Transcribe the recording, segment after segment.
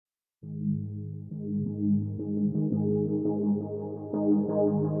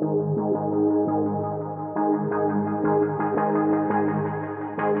Hello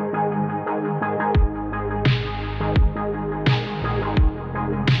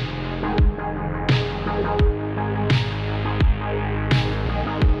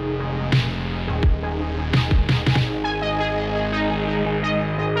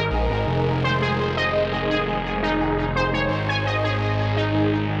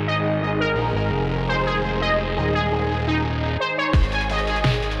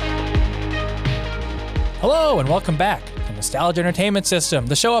and welcome back to Nostalgia Entertainment System,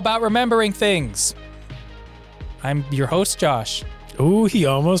 the show about remembering things. I'm your host, Josh. Ooh, he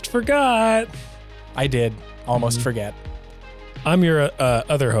almost forgot. I did almost forget. I'm your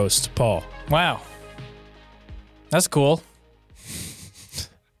other host, Paul. Wow. That's cool.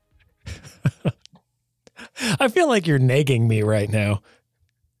 I feel like you're negging me right now.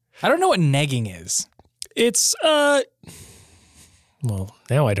 I don't know what negging is. It's, well,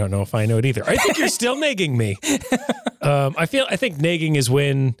 now I don't know if I know it either. I think you're still negging me. I think negging is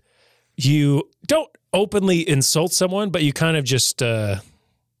when you don't openly insult someone, but you kind of just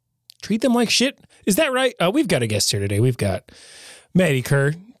treat them like shit. Is that right? We've got a guest here today. We've got Maddie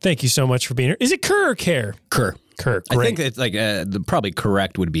Kerr. Thank you so much for being here. Is it Kerr or Care? Kerr. Kerr. Great. I think it's like the probably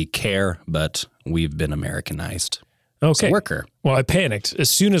correct would be Care, but we've been Americanized. Okay. So we're Kerr. Well, I panicked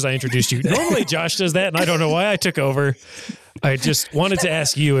as soon as I introduced you. Normally Josh does that, and I don't know why I took over. I just wanted to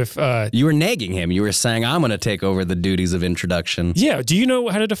ask you if... you were nagging him. You were saying, I'm going to take over the duties of introduction. Yeah. Do you know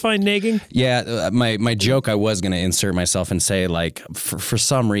how to define nagging? Yeah. My joke, I was going to insert myself and say, like, for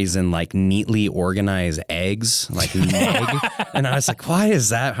some reason, like, neatly organize eggs, like nag. And I was like, why is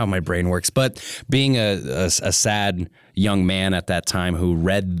that how my brain works? But being a sad young man at that time who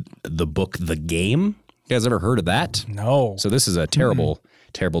read the book The Game, you guys ever heard of that? No. So this is a terrible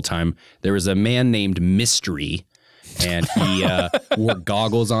time. There was a man named Mystery, and he wore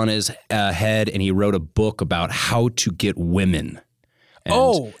goggles on his head, and he wrote a book about how to get women.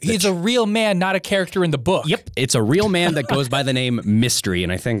 And he's a real man, not a character in the book. Yep. It's a real man that goes by the name Mystery,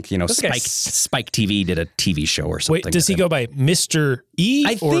 and I think, Spike TV did a TV show or something. Wait, does he go by Mr. E?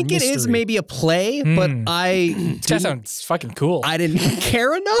 I think it is maybe a play, but That sounds fucking cool. I didn't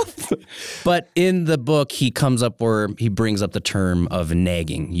care enough. But in the book, he brings up the term of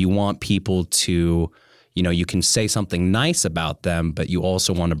nagging. You want people to, you can say something nice about them, but you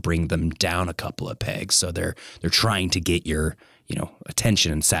also want to bring them down a couple of pegs. So they're trying to get your,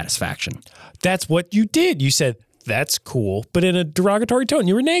 attention and satisfaction. That's what you did. You said, that's cool, but in a derogatory tone.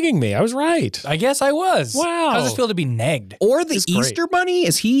 You were nagging me. I was right. I guess I was. Wow. How does it feel to be negged? Or the Easter Bunny,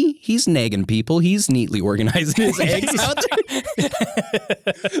 he's nagging people. He's neatly organizing his eggs out there.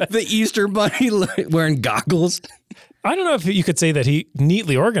 The Easter Bunny wearing goggles. I don't know if you could say that he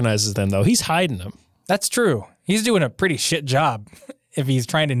neatly organizes them, though. He's hiding them. That's true. He's doing a pretty shit job if he's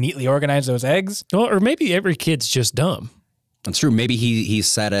trying to neatly organize those eggs. Well, or maybe every kid's just dumb. That's true. Maybe he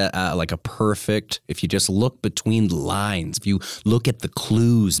set a perfect, if you just look between the lines, if you look at the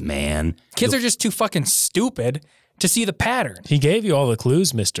clues, man. Kids are just too fucking stupid to see the pattern. He gave you all the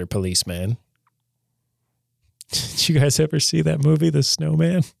clues, Mr. Policeman. Did you guys ever see that movie, The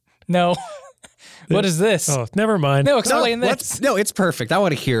Snowman? No. What is this? Oh, never mind. No, explain this. No, it's perfect. I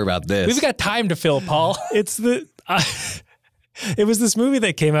want to hear about this. We've got time to fill, Paul. It was this movie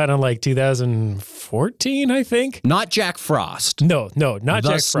that came out in like 2014, I think. Not Jack Frost. No, not Jack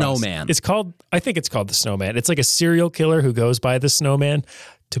Frost. Snowman. I think it's called The Snowman. It's like a serial killer who goes by The Snowman.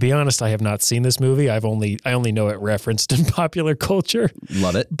 To be honest, I have not seen this movie. I only know it referenced in popular culture.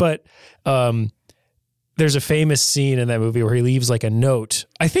 Love it. But there's a famous scene in that movie where he leaves like a note.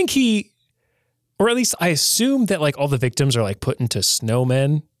 I think or at least I assume that like all the victims are like put into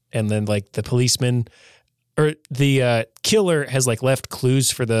snowmen, and then like the policeman or the killer has like left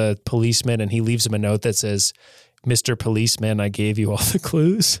clues for the policeman, and he leaves him a note that says, "Mr. Policeman, I gave you all the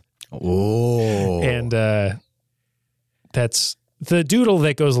clues." Oh. And that's the doodle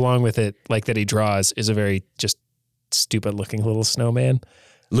that goes along with it, like that he draws, is a very just stupid looking little snowman.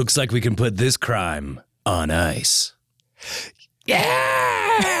 Looks like we can put this crime on ice.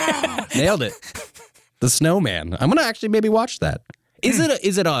 Yeah! Nailed it. The Snowman. I'm going to actually maybe watch that.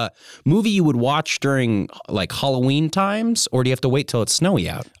 Is it a movie you would watch during like Halloween times, or do you have to wait till it's snowy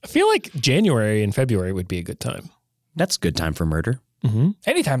out? I feel like January and February would be a good time. That's a good time for murder. Mm-hmm.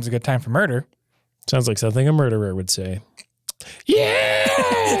 Anytime's a good time for murder. Sounds like something a murderer would say. Yeah!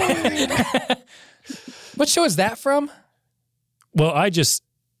 What show is that from? Well, I just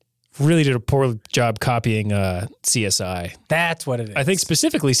really did a poor job copying CSI. That's what it is. I think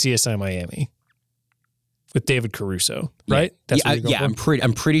specifically CSI Miami with David Caruso, right? Yeah,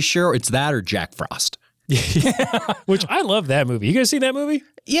 I'm pretty sure it's that or Jack Frost. Which I love that movie. You guys seen that movie?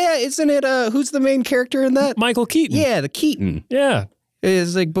 Yeah, isn't it? Who's the main character in that? Michael Keaton. Yeah, the Keaton Yeah.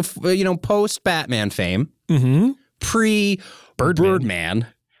 is like before, post Batman fame, Mm-hmm. pre Birdman.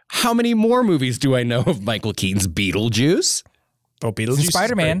 How many more movies do I know of Michael Keaton's? Beetlejuice, Oh, Beetlejuice. is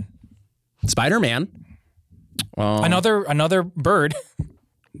Spider-Man, Spider-Man. another bird,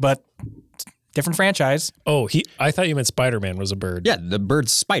 but different franchise. great. Oh, I thought you meant Spider-Man was a bird. Yeah, the bird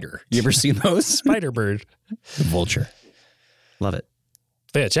Spider. You ever seen those? Spider-Bird. Vulture. Love it.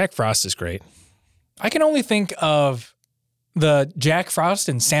 But yeah, Jack Frost is great. I can only think of the Jack Frost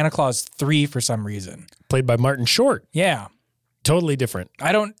in Santa Claus 3 for some reason. Played by Martin Short. Yeah. Totally different.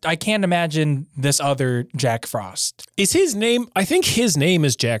 I can't imagine this other Jack Frost. Is his name? I think his name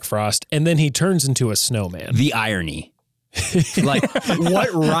is Jack Frost, and then he turns into a snowman. The irony. Like,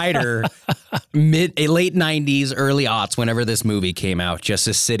 what writer, late 90s, early aughts, whenever this movie came out, just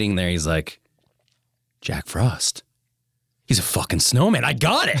is sitting there, he's like, Jack Frost. He's a fucking snowman. I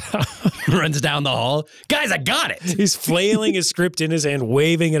got it. Runs down the hall. Guys, I got it. He's flailing his script in his hand,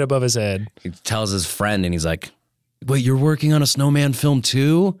 waving it above his head. He tells his friend, and he's like, wait, you're working on a snowman film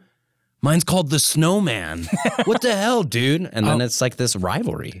too? Mine's called The Snowman. What the hell, dude? And then it's like this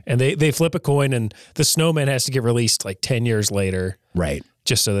rivalry. And they flip a coin, and the snowman has to get released like 10 years later. Right.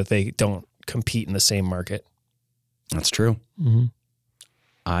 Just so that they don't compete in the same market. That's true. Mm-hmm.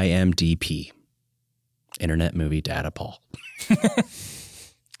 IMDb. Internet Movie Data Paul.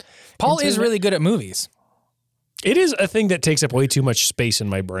 Paul is really good at movies. It is a thing that takes up way too much space in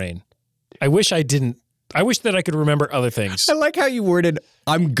my brain. I wish that I could remember other things. I like how you worded,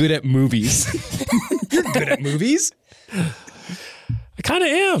 I'm good at movies. You're good at movies? I kind of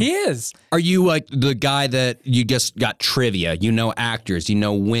am. He is. Are you like the guy that you just got trivia? You know actors, you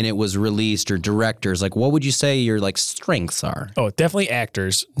know when it was released or directors. Like, what would you say your like strengths are? Oh, definitely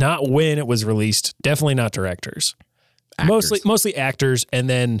actors. Not when it was released. Definitely not directors. Actors. Mostly actors, and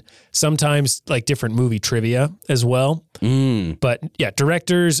then sometimes like different movie trivia as well. But yeah,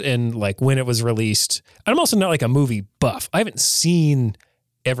 directors and like when it was released. I'm also not like a movie buff. I haven't seen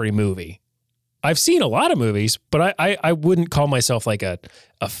every movie. I've seen a lot of movies, but I wouldn't call myself like a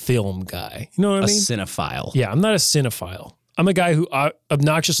film guy. You know what I mean? A cinephile. Yeah, I'm not a cinephile. I'm a guy who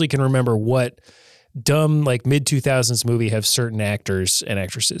obnoxiously can remember what dumb like mid-2000s movie have certain actors and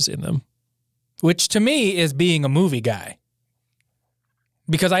actresses in them. Which to me is being a movie guy.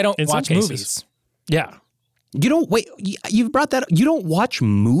 Because I don't In some watch cases. movies. Yeah. You don't, wait, you've brought that up. You don't watch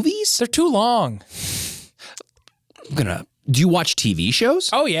movies? They're too long. Do you watch TV shows?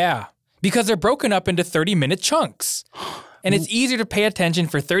 Oh, yeah. Because they're broken up into 30-minute chunks. And it's easier to pay attention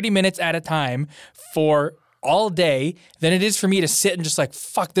for 30 minutes at a time for all day than it is for me to sit and just like,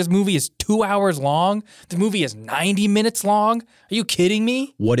 fuck, this movie is 2 hours long. The movie is 90 minutes long. Are you kidding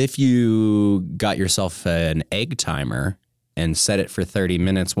me? What if you got yourself an egg timer and set it for 30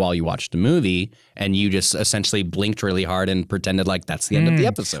 minutes while you watched a movie and you just essentially blinked really hard and pretended like that's the end of the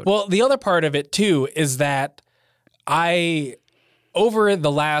episode? Well, the other part of it too is that over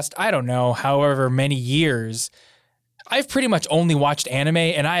the last, I don't know, however many years, I've pretty much only watched anime,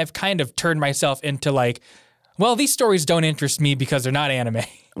 and I have kind of turned myself into like, well, these stories don't interest me because they're not anime.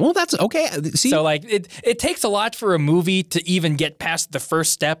 Well, that's okay. See, So like it takes a lot for a movie to even get past the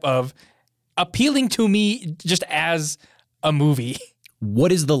first step of appealing to me just as a movie.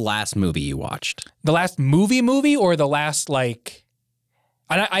 what is the last movie you watched? The last movie or the last like,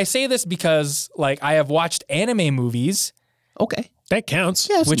 and I say this because like I have watched anime movies, Okay. That counts.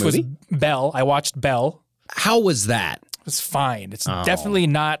 Yeah, it's a which was movie. Belle. I watched Belle. How was that? It was fine. It's definitely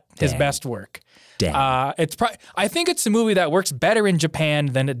not his dang. best work. Dang. I think it's a movie that works better in Japan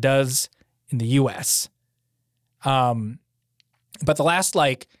than it does in the US. But the last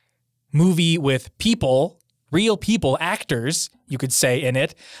like movie with people, real people, actors, you could say in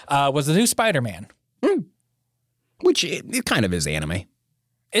it, was the new Spider-Man. Which it kind of is anime.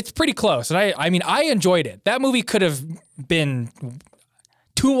 It's pretty close. And I mean, I enjoyed it. That movie could have been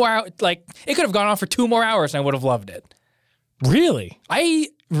 2 more hours, like it could have gone on for 2 more hours and I would have loved it. Really? I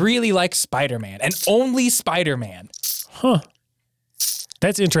really like Spider-Man and only Spider-Man. Huh.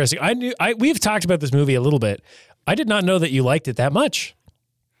 That's interesting. We've talked about this movie a little bit. I did not know that you liked it that much.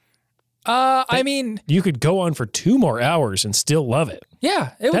 I mean, You could go on for 2 more hours and still love it.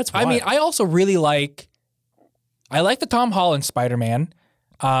 yeah. That's I mean, wild. I also really like the Tom Holland Spider-Man.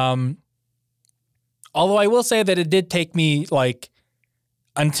 Although I will say that it did take me like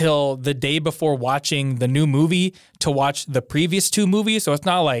until the day before watching the new movie to watch the previous 2 movies. So it's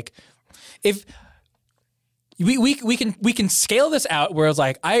not like if we can scale this out where it's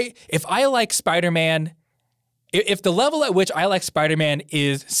like if I like Spider-Man, if the level at which I like Spider-Man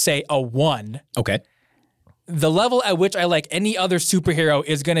is say a 1, Okay. the level at which I like any other superhero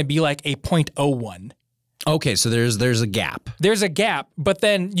is going to be like a 0.01. Okay, so there's a gap. There's a gap, but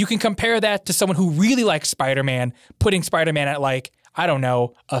then you can compare that to someone who really likes Spider-Man, putting Spider-Man at like, I don't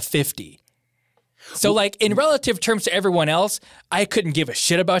know, a 50. So like in relative terms to everyone else, I couldn't give a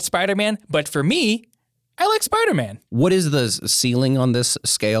shit about Spider-Man, but for me, I like Spider-Man. What is the ceiling on this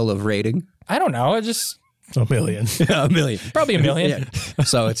scale of rating? I don't know, I just A million. A million. probably a million. Yeah.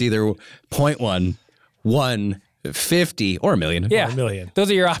 So it's either 0.1, 1, 50, or a million. Yeah. A million. Those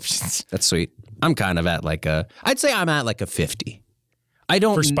are your options. That's sweet. I'm kind of at like I'd say I'm at like a 50. I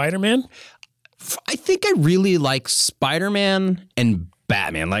don't. For Spider-Man? I think I really like Spider-Man and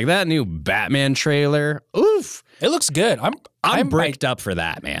Batman. Like that new Batman trailer. Oof. It looks good. I'm bricked up for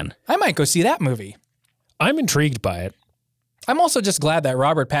that, man. I might go see that movie. I'm intrigued by it. I'm also just glad that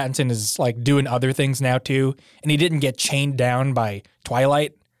Robert Pattinson is like doing other things now too, and he didn't get chained down by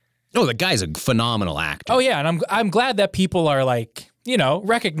Twilight. Oh, the guy's a phenomenal actor. Oh yeah, and I'm glad that people are like, you know,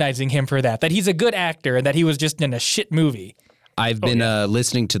 recognizing him for that that he's a good actor and that he was just in a shit movie. I've been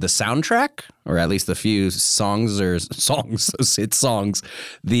listening to the soundtrack, or at least a few songs, it's songs,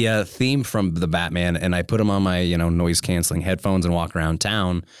 the theme from the Batman, and I put them on my noise canceling headphones and walk around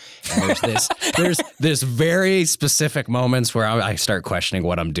town. And there's this very specific moments where I start questioning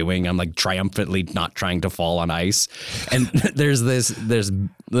what I'm doing. I'm like triumphantly not trying to fall on ice, and there's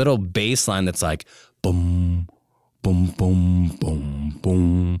little bass line that's like boom. Boom, boom, boom,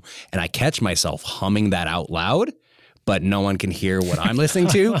 boom. And I catch myself humming that out loud, but no one can hear what I'm listening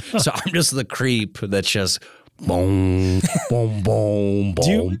to. So I'm just the creep that's just boom, boom, boom, boom.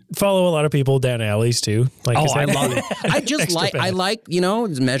 Do you follow a lot of people down alleys too? Like, Oh, is I that love it. I just extra like, bad? I like,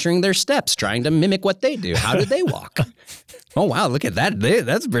 measuring their steps, trying to mimic what they do. How do they walk? Oh, wow, look at that.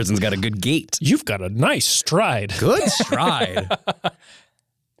 That person's got a good gait. You've got a nice stride. Good stride.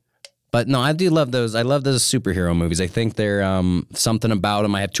 But no, I do love those. I love those superhero movies. I think they're something about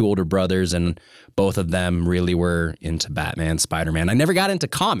them. I have two older brothers, and both of them really were into Batman, Spider-Man. I never got into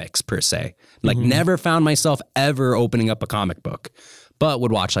comics per se. Like, never found myself ever opening up a comic book, but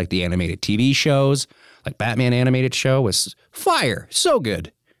would watch like the animated TV shows. Like Batman animated show was fire, so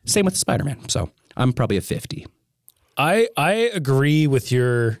good. Same with Spider-Man. So I'm probably a 50. I agree with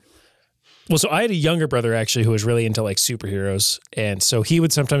your. Well, so I had a younger brother actually who was really into like superheroes. And so he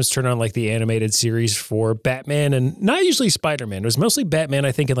would sometimes turn on like the animated series for Batman and not usually Spider-Man. It was mostly Batman,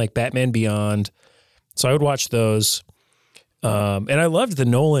 I think, and like Batman Beyond. So I would watch those. And I loved the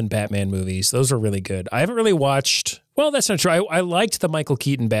Nolan Batman movies. Those were really good. I haven't really watched, well, that's not true. I liked the Michael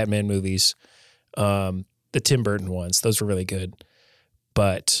Keaton Batman movies, the Tim Burton ones. Those were really good.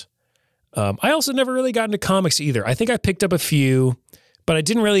 But I also never really got into comics either. I think I picked up a few, but I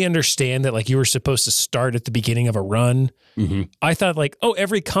didn't really understand that like you were supposed to start at the beginning of a run. Mm-hmm. I thought like, oh,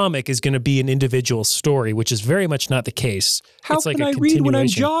 every comic is going to be an individual story, which is very much not the case. How it's like can a I read when I'm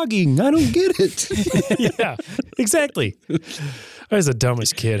continuation. jogging? I don't get it. Yeah, exactly. I was the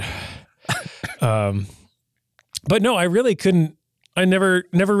dumbest kid. But no, I really couldn't. I never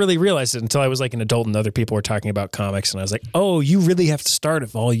really realized it until I was like an adult and other people were talking about comics, and I was like, oh, you really have to start at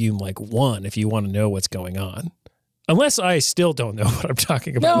volume like 1 if you want to know what's going on. Unless I still don't know what I'm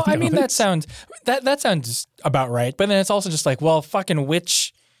talking about. No, I mean that sounds about right. But then it's also just like, well, fucking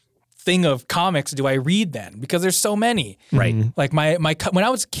which thing of comics do I read then? Because there's so many. Right. Like when I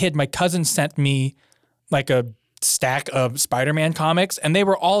was a kid, my cousin sent me like a stack of Spider-Man comics, and they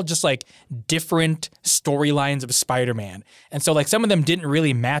were all just like different storylines of Spider-Man. And so like some of them didn't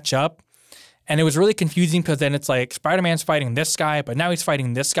really match up. And it was really confusing because then it's like Spider-Man's fighting this guy, but now he's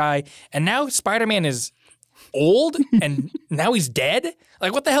fighting this guy. And now Spider-Man is old and now he's dead?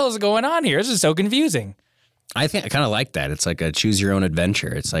 Like, what the hell is going on here? This is so confusing. I think I kind of like that. It's like a choose your own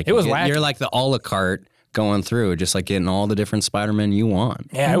adventure. It's like It was wacky. you're like the a la carte going through, just like getting all the different Spider-Man you want.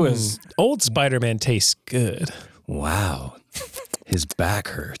 Yeah, it was. Old Spider-Man tastes good. Wow. His back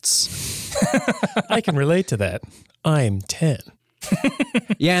hurts. I can relate to that. I'm 10.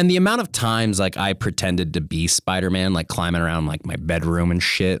 Yeah, and the amount of times like I pretended to be Spider-Man, like climbing around like my bedroom and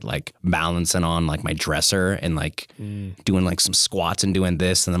shit, like balancing on like my dresser and like doing like some squats and doing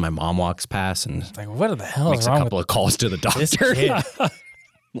this, and then my mom walks past and Like, what the hell makes is a wrong couple with of calls to the doctor. kid?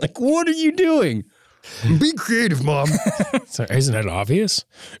 Like, what are you doing? Be creative, Mom. So isn't it obvious?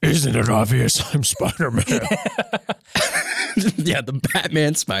 Isn't it obvious? I'm Spider-Man. Yeah, the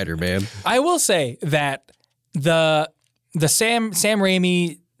Batman Spider-Man. I will say that the Sam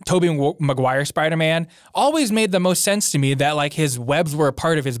Raimi, Tobey Maguire Spider-Man always made the most sense to me that like his webs were a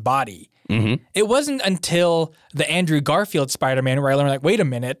part of his body. Mm-hmm. It wasn't until the Andrew Garfield Spider-Man where I learned like, wait a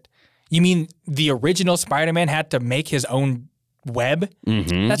minute, you mean the original Spider-Man had to make his own web.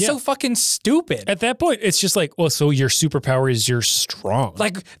 That's so fucking stupid. At that point, it's just like, well, so your superpower is you're strong.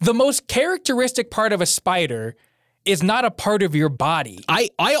 Like the most characteristic part of a spider is not a part of your body. I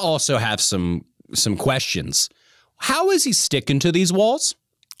also have some questions. How is he sticking to these walls?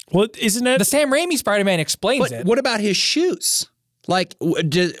 Well, isn't that The Sam Raimi Spider-Man explains But it. what about his shoes? Like,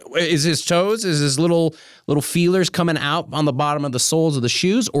 is his toes, is his little feelers coming out on the bottom of the soles of the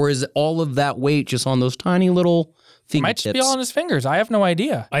shoes, or is all of that weight just on those tiny little fingertips? Might just be all on his fingers. I have no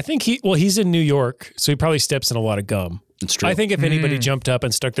idea. I think he's in New York, so he probably steps in a lot of gum. It's true. I think if anybody jumped up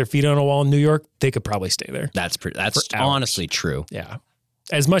and stuck their feet on a wall in New York, they could probably stay there. That's hours. honestly true. Yeah.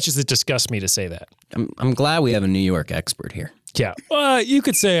 As much as it disgusts me to say that. I'm glad we have a New York expert here. Yeah. You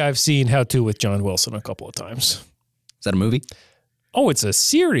could say I've seen How To with John Wilson a couple of times. Is that a movie? Oh, it's a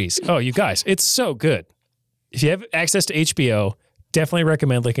series. Oh, you guys, it's so good. If you have access to HBO, definitely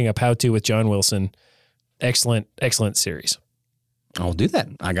recommend looking up How To with John Wilson. Excellent, excellent series. I'll do that.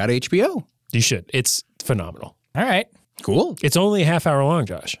 I got HBO. You should. It's phenomenal. All right. Cool. It's only a half hour long,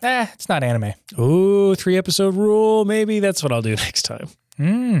 Josh. It's not anime. Ooh, 3-episode rule. Maybe that's what I'll do next time.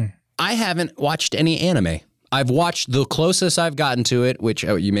 I haven't watched any anime. I've watched the closest I've gotten to it, which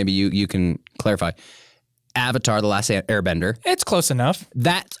you can clarify. Avatar: The Last Airbender. It's close enough.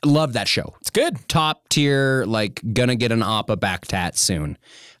 Love that show. It's good. Top tier, like gonna get an Appa back tat soon.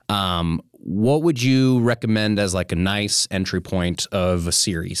 What would you recommend as like a nice entry point of a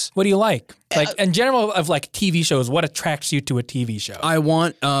series? What do you like? Like in general of like TV shows, what attracts you to a TV show? I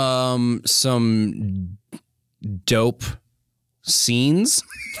want some dope scenes.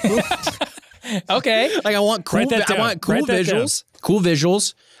 Okay. Like I want cool. Write that down. I want cool Write that down. visuals. Cool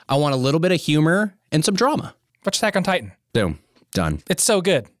visuals. I want a little bit of humor and some drama. Watch Attack on Titan. Boom. Done. It's so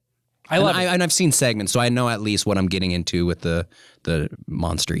good. I love it. And I've seen segments, so I know at least what I'm getting into with the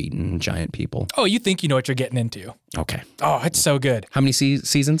monster-eating giant people. Oh, you think you know what you're getting into. Okay. Oh, it's so good. How many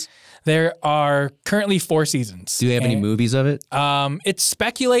seasons? There are currently 4 seasons. Do they have any movies of it? It's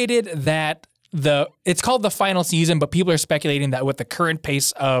speculated that it's called the final season, but people are speculating that with the current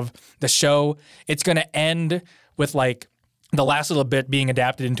pace of the show, it's going to end with like the last little bit being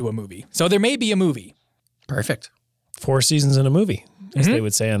adapted into a movie. So there may be a movie. Perfect. 4 seasons in a movie, as they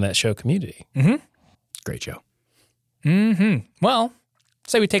would say on that show Community. Great show. Well,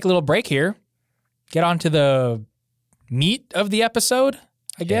 say we take a little break here, get on to the meat of the episode,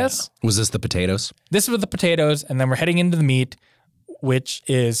 I guess. Was this the potatoes? This was the potatoes, and then we're heading into the meat, which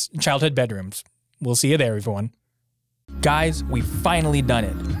is childhood bedrooms. We'll see you there, everyone. Guys, we've finally done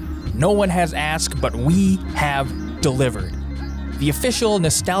it. No one has asked, but we have delivered. The official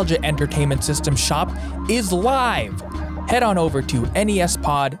Nostalgia Entertainment System shop is live. Head on over to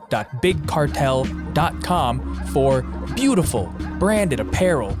nespod.bigcartel.com for beautiful branded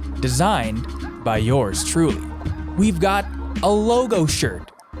apparel designed by yours truly. We've got a logo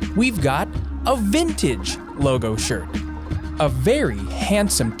shirt. We've got a vintage logo shirt. A very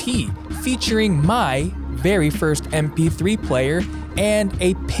handsome tee featuring my very first MP3 player and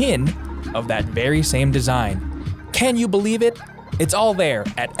a pin of that very same design. Can you believe it? It's all there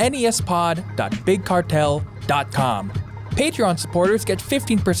at nespod.bigcartel.com. Patreon supporters get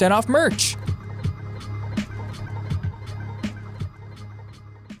 15% off merch.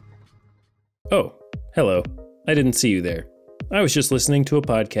 Oh, hello. I didn't see you there. I was just listening to a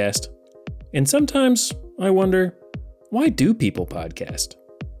podcast. And sometimes I wonder, why do people podcast?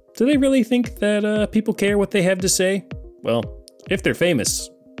 Do they really think that people care what they have to say? Well, if they're famous,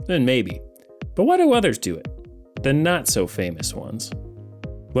 then maybe. But why do others do it? The not so famous ones.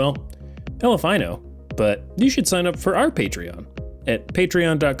 Well, hell if I know, but you should sign up for our Patreon at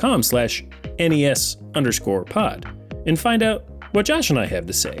patreon.com/NES_pod and find out what Josh and I have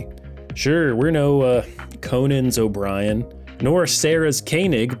to say. Sure, we're no Conan's O'Brien, nor Sarah's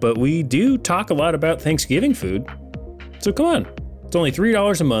Koenig, but we do talk a lot about Thanksgiving food. So come on, it's only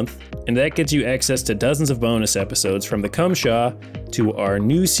 $3 a month, and that gets you access to dozens of bonus episodes from the Cumshaw to our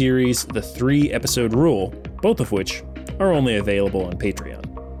new series, The 3-Episode Rule, both of which are only available on Patreon.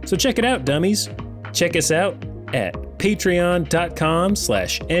 So check it out, dummies. Check us out at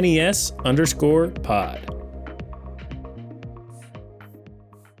patreon.com/NES_pod.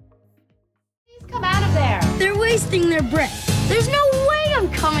 Please come out of there. They're wasting their breath. There's no way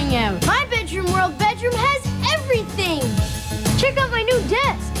I'm coming out. My bedroom world bedroom has everything. Check out my new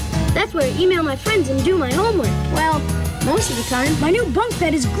desk. That's where I email my friends and do my homework. Well, most of the time, my new bunk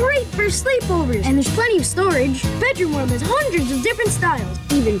bed is great for sleepovers. And there's plenty of storage. Bedroom World has hundreds of different styles,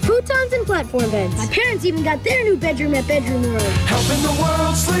 even futons and platform beds. My parents even got their new bedroom at Bedroom World. Helping the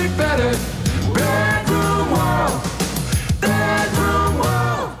world sleep better. Bedroom World. Bedroom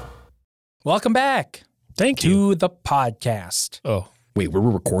World. Welcome back. Thank you. to the podcast. Oh, Wait, we're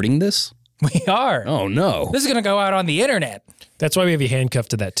recording this? We are. Oh, no. This is going to go out on the internet. that's why we have you handcuffed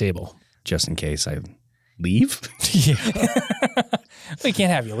to that table. Just in case I leave? We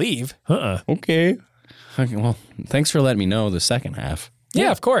can't have you leave. Okay. Well, thanks for letting me know the second half. Yeah,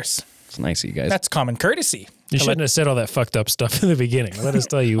 of course. It's nice of you guys. That's common courtesy. You shouldn't have said all that fucked up stuff in the beginning. Let us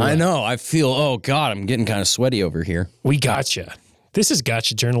tell you what. I know. I feel, oh, God, I'm getting kind of sweaty over here. We gotcha. This is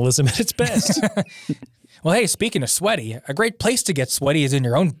gotcha journalism at its best. Well, hey, speaking of sweaty, a great place to get sweaty is in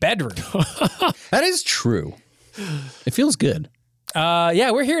your own bedroom. That is true. It feels good. Yeah,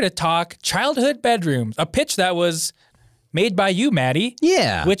 we're here to talk childhood bedrooms, a pitch that was made by you, Maddie.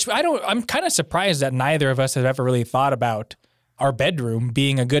 Yeah. Which I'm kind of surprised that neither of us have ever really thought about our bedroom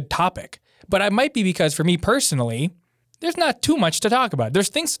being a good topic. But it might be because for me personally, there's not too much to talk about. There's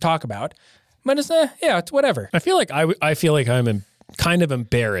things to talk about, but it's whatever. I feel like I'm kind of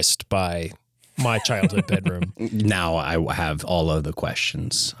embarrassed by my childhood bedroom. Now I have all of the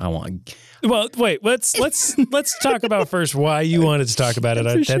questions. I want. Well, wait. Let's talk about first why you wanted to talk about it.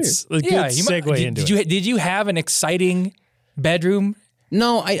 That's a good segue into it. Did you have an exciting bedroom?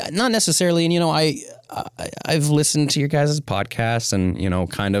 No, not necessarily. And I've listened to your guys' podcasts, and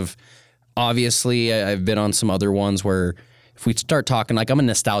kind of obviously I've been on some other ones where if we start talking, like I'm a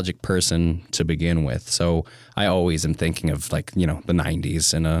nostalgic person to begin with, so I always am thinking of the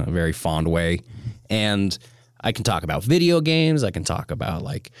 90s in a very fond way, and I can talk about video games, I can talk about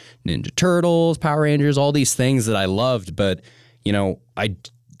like Ninja Turtles, Power Rangers, all these things that I loved, but I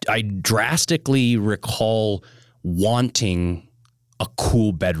drastically recall wanting a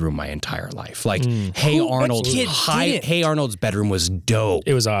cool bedroom my entire life. Like, Hey Arnold's bedroom was dope.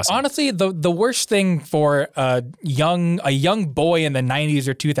 It was awesome. Honestly, the worst thing for a young boy in the 90s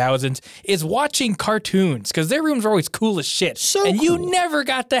or 2000s is watching cartoons because their rooms are always cool as shit. You never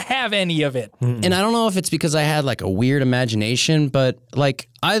got to have any of it. And I don't know if it's because I had like a weird imagination, but like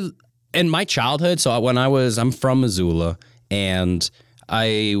in my childhood, so I'm from Missoula, and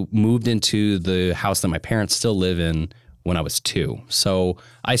I moved into the house that my parents still live in when I was 2. So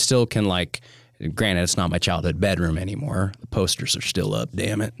I still can granted, it's not my childhood bedroom anymore. The posters are still up,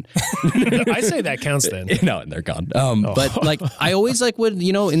 damn it. I say that counts then. No, they're gone. But I always would,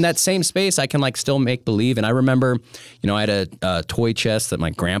 in that same space, I can still make believe. And I remember, I had a toy chest that my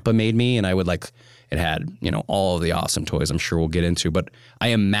grandpa made me, and I would it had, all of the awesome toys I'm sure we'll get into. But I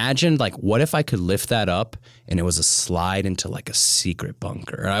imagined, what if I could lift that up and it was a slide into, a secret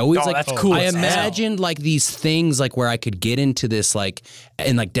bunker? And I always, that's cool I as hell. imagined, these things, where I could get into this,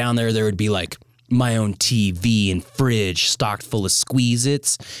 and, down there would be, my own TV and fridge stocked full of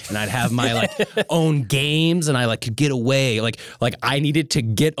Squeeze-Its, and I'd have my own games, and I could get away. Like I needed to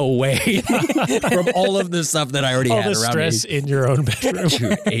get away from all of the stuff that I already All had the around stress me. in your own bedroom.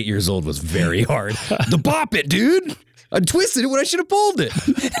 Dude, 8 years old was very hard. The bop it, dude. I twisted it when I should have pulled it.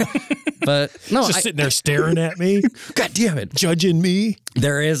 But no, Just sitting there staring at me, God damn it, judging me.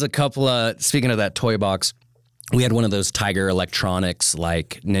 There is a couple of, speaking of that toy box, we had one of those Tiger Electronics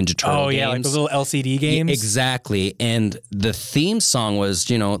Ninja Turtle games. Like those little LCD games. Yeah, exactly. And the theme song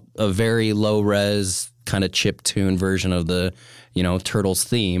was, a very low res kind of chip tune version of the, Turtles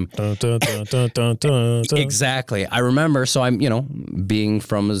theme. Dun, dun, dun, dun, dun, dun, dun. Exactly. I remember, so I'm, being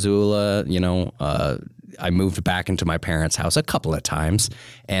from Missoula, I moved back into my parents' house a couple of times,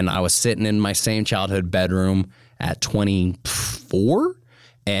 and I was sitting in my same childhood bedroom at 24,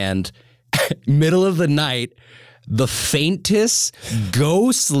 and middle of the night, the faintest,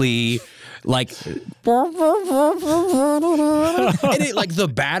 ghostly, and it, the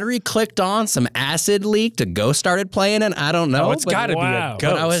battery clicked on, some acid leaked, a ghost started playing, and I don't know. Oh, it's got to be a ghost.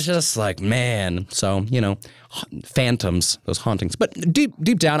 But I was just like, man. So, phantoms, those hauntings. But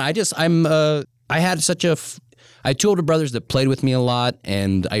deep down, I had such I had 2 older brothers that played with me a lot,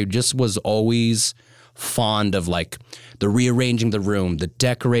 and I just was always fond of the rearranging the room, the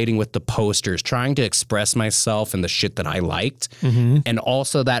decorating with the posters, trying to express myself and the shit that I liked. And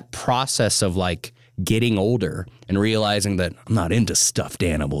also that process of getting older and realizing that I'm not into stuffed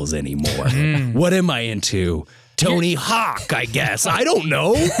animals anymore. What am I into? Tony Hawk, I guess. I don't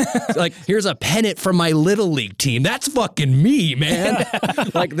know. Here's a pennant from my Little League team. That's fucking me, man.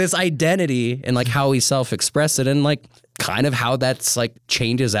 This identity and how we self-express it, and kind of how that's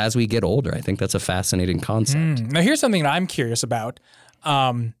changes as we get older. I think that's a fascinating concept. Now here's something that I'm curious about.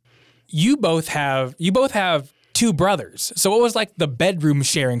 You both have 2 brothers. So what was the bedroom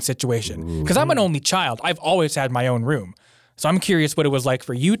sharing situation? Because I'm an only child. I've always had my own room. So I'm curious what it was like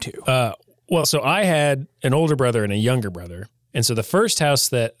for you 2. Well, so I had an older brother and a younger brother. And so the first house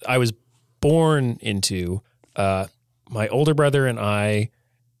that I was born into, my older brother and I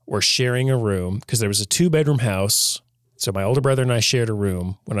were sharing a room because there was a 2-bedroom house. So my older brother and I shared a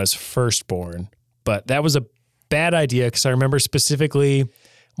room when I was first born. But that was a bad idea because I remember specifically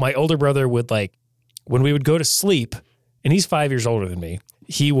my older brother would like, when we would go to sleep, and he's 5 years older than me,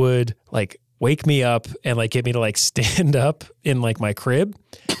 he would like wake me up and like get me to like stand up in like my crib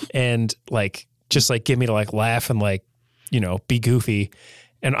and like just like get me to like laugh and like, you know, be goofy.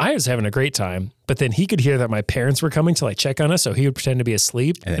 And I was having a great time, but then he could hear that my parents were coming to like check on us. So he would pretend to be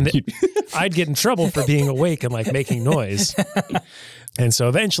asleep and then I'd get in trouble for being awake and like making noise. And so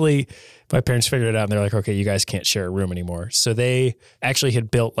eventually my parents figured it out and they're like, okay, you guys can't share a room anymore. So they actually had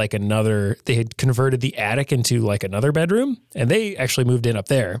built like they had converted the attic into like another bedroom and they actually moved in up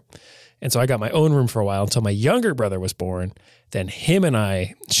there. And so I got my own room for a while until my younger brother was born. Then him and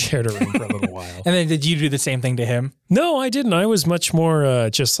I shared a room for a little while. And then did you do the same thing to him? No, I didn't. I was much more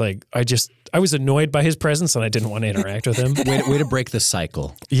just like, I was annoyed by his presence and I didn't want to interact with him. Way to break the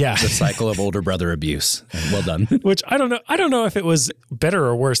cycle. Yeah. The cycle of older brother abuse. Well done. Which I don't know. I don't know if it was better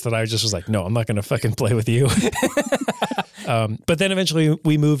or worse that I just was like, no, I'm not going to fucking play with you. But then eventually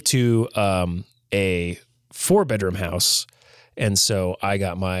we moved to a 4-bedroom house. And so I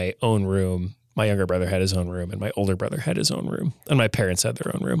got my own room. My younger brother had his own room and my older brother had his own room and my parents had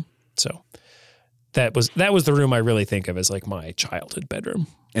their own room. So that was the room I really think of as like my childhood bedroom.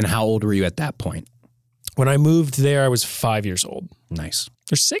 And how old were you at that point? When I moved there, I was 5 years old. Nice.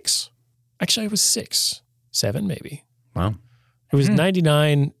 Or 6. Actually, I was 6, 7 maybe. Wow. It was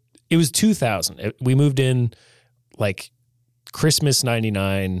 99. It was 2000. We moved in like Christmas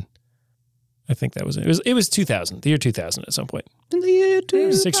 99. I think that was it. It was 2000, the year 2000 at some point. In the year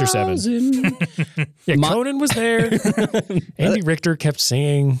 2000. 6 or 7. Yeah, Conan was there. Andy Richter kept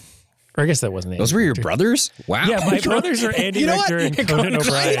singing. Or I guess that wasn't Andy Those were your Richter. brothers? Wow. Yeah, my brothers are Andy Richter and Conan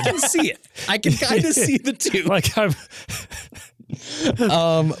O'Brien. I can see it. I can kind of see the two. Like I'm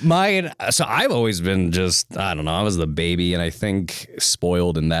So I've always been just, I don't know, I was the baby and I think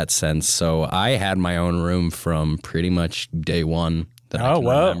spoiled in that sense. So I had my own room from pretty much day one that I can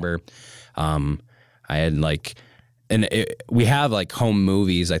remember. I had like, we have like home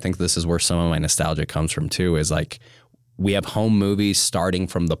movies. I think this is where some of my nostalgia comes from too, is like we have home movies starting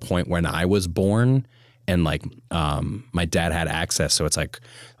from the point when I was born and like my dad had access. So it's like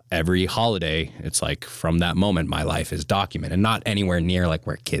every holiday, it's like from that moment, my life is documented, not anywhere near like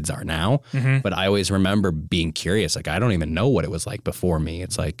where kids are now. Mm-hmm. But I always remember being curious. Like, I don't even know what it was like before me.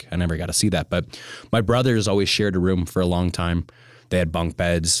 It's like, I never got to see that. But my brothers always shared a room for a long time. They had bunk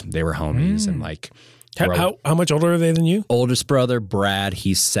beds. They were homies and like. how much older are they than you? Oldest brother, Brad,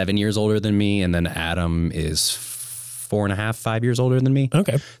 he's 7 years older than me. And then Adam is 4.5, 5 years older than me.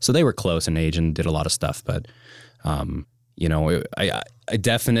 Okay. So they were close in age and did a lot of stuff. But, you know, I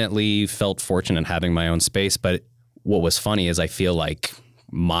definitely felt fortunate having my own space. But what was funny is I feel like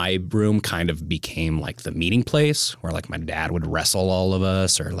my room kind of became like the meeting place where like my dad would wrestle all of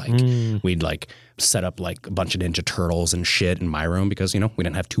us or like we'd like set up like a bunch of Ninja Turtles and shit in my room because, you know, we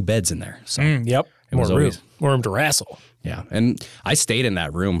didn't have 2 beds in there. So Yep. it was always, More room to wrestle. yeah. And I stayed in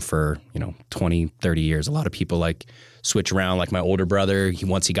that room for, 20, 30 years. A lot of people like switch around. Like my older brother,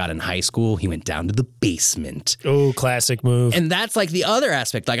 once he got in high school, he went down to the basement. Oh, classic move. And that's like the other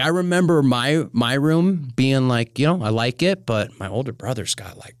aspect. Like I remember my room being like, I like it, but my older brother's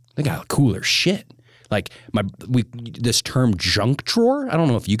got like, they got cooler shit. Like this term junk drawer. I don't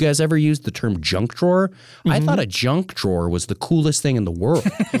know if you guys ever used the term junk drawer. Mm-hmm. I thought a junk drawer was the coolest thing in the world.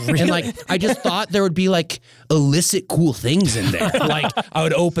 Really? And like, I just thought there would be like illicit cool things in there. Like I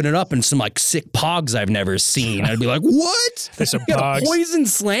would open it up and some like sick pogs I've never seen. I'd be like, what? There's some You got pogs. a poison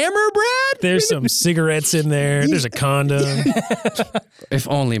slammer, Brad? There's some cigarettes in there. There's a condom. If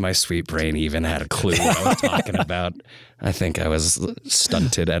only my sweet brain even had a clue what I was talking about. I think I was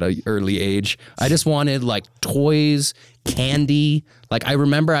stunted at an early age. I just wanted like toys, candy. Like I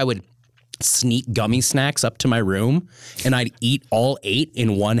remember I would sneak gummy snacks up to my room and I'd eat all 8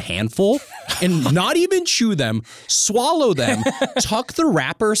 in one handful and not even chew them, swallow them, tuck the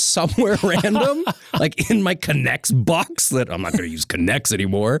wrapper somewhere random, like in my K'Nex box that I'm not going to use K'Nex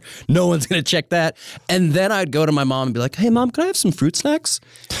anymore. No one's going to check that. And then I'd go to my mom and be like, hey, Mom, can I have some fruit snacks?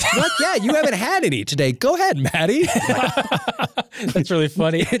 Like, yeah, you haven't had any today. Go ahead, Maddie. That's really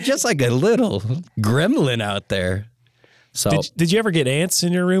funny. Just like a little gremlin out there. So Did you ever get ants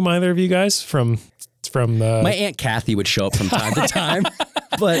in your room, either of you guys? From my Aunt Kathy would show up from time to time,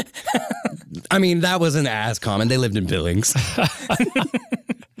 but I mean that wasn't as common. They lived in Billings.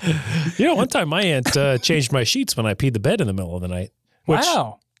 one time my aunt changed my sheets when I peed the bed in the middle of the night. Which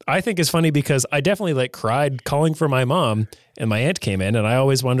Wow. I think is funny because I definitely like cried calling for my mom, and my aunt came in, and I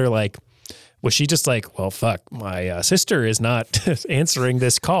always wonder like, Was she just like, well, fuck, my sister is not answering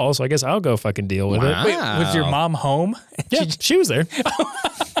this call, so I guess I'll go fucking deal with it. Wait, was your mom home? Yeah, she was there.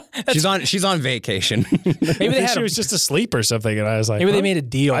 She's on vacation. Maybe they had she a, was just asleep or something, and I was like, maybe they well, made a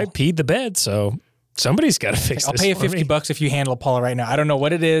deal. I peed the bed, so somebody's got to fix I'll this. pay you for me. $50 if you handle Paul right now. I don't know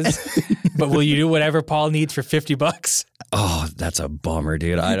what it is, but will you do whatever Paul needs for $50? Oh, that's a bummer,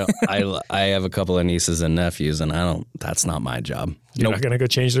 dude. I have a couple of nieces and nephews, and that's not my job. You're not gonna go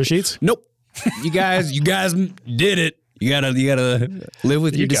change their sheets? Nope. You guys did it. You gotta live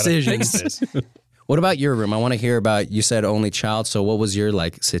with your gotta decisions. fix this. What about your room? I want to hear about. You said only child. So what was your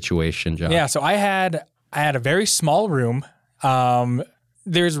situation, John? Yeah, so I had a very small room.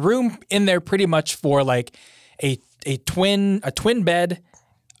 There's room in there pretty much for like a twin bed,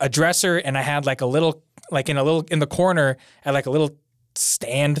 a dresser, and I had like a little in the corner I had like a little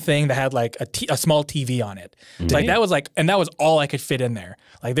stand thing that had like a small TV on it. So like that was all I could fit in there.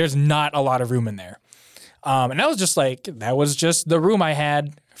 Like there's not a lot of room in there. And that was just the room I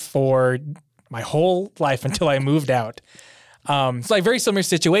had for my whole life until I moved out. It's like very similar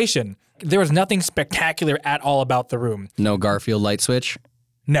situation. There was nothing spectacular at all about the room. No Garfield light switch.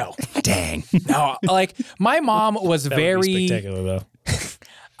 No. Dang. No. Like my mom was That would be very spectacular, though.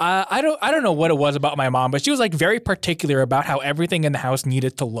 I don't know what it was about my mom, but she was like very particular about how everything in the house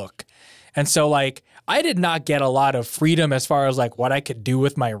needed to look. And so like I did not get a lot of freedom as far as like what I could do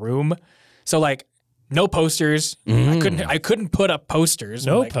with my room. So like no posters. I couldn't put up posters.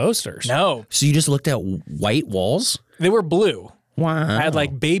 No Like, posters. No. So you just looked at white walls? They were blue. Wow. I had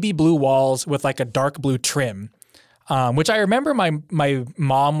like baby blue walls with like a dark blue trim, which I remember my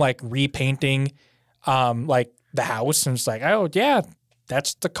mom like repainting like the house, and it's like, oh yeah,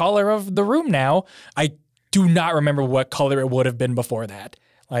 that's the color of the room now. I do not remember what color it would have been before that.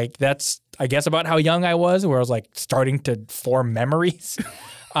 Like that's I guess about how young I was, where I was like starting to form memories.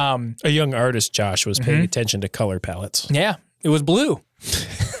 A young artist, Josh, was paying attention to color palettes. Yeah, it was blue.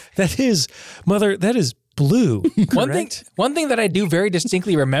 That is blue. One thing that I do very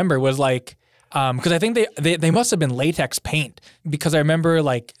distinctly remember was like, because I think they must have been latex paint, because I remember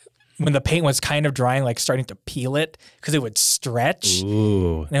like when the paint was kind of drying, like starting to peel it because it would stretch.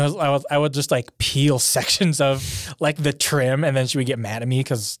 Ooh. And I would just like peel sections of like the trim, and then she would get mad at me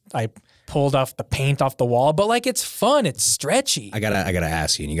because I pulled off the paint off the wall. But like it's fun, it's stretchy. I gotta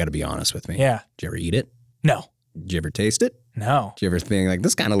ask you, and you gotta be honest with me. Yeah. Did you ever eat it? No, Did you ever taste it? no, Did you ever think like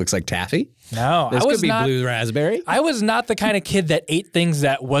this kind of looks like taffy? no. This I was could be not. blue raspberry. I was not the kind of kid that ate things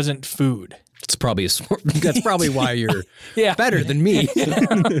that wasn't food. It's probably that's probably why you're Yeah. better than me.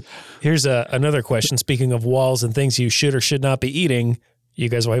 Here's another question. Speaking of walls and things you should or should not be eating, you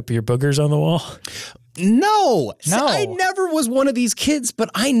guys wipe your boogers on the wall? No. See, No. I never was one of these kids, but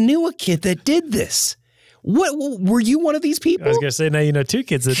I knew a kid that did this. What were you one of these people? I was going to say, now you know two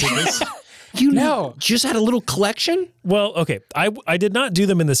kids that did this. You No. just had a little collection? Well, okay. I did not do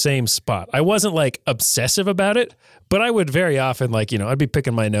them in the same spot. I wasn't like obsessive about it, but I would very often like, I'd be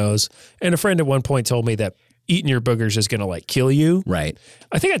picking my nose. And a friend at one point told me that eating your boogers is going to like kill you. Right.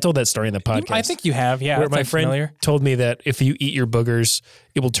 I think I told that story in the podcast. I think you have. Yeah, where that my sounds friend familiar. told me that if you eat your boogers,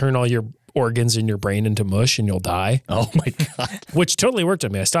 it will turn all your organs in your brain into mush and you'll die. Oh my God. Which totally worked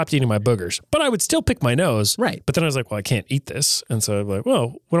on me. I stopped eating my boogers, but I would still pick my nose. Right. But then I was like, well, I can't eat this. And so I'm like,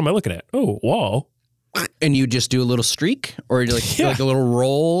 well, what am I looking at? Oh, wall. And you just do a little streak or like a little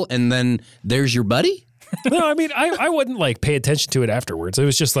roll and then there's your buddy? No, I mean, I wouldn't like pay attention to it afterwards. It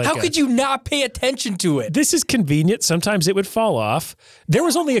was just like, How could you not pay attention to it? this is convenient. Sometimes it would fall off. There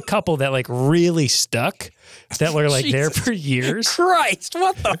was only a couple that like really stuck that were like there for years. Christ,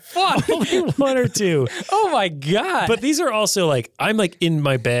 what the fuck? Only one or two. Oh my God. But these are also like, I'm like in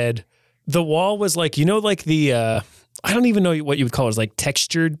my bed. The wall was like, like the, I don't even know what you would call it. It's like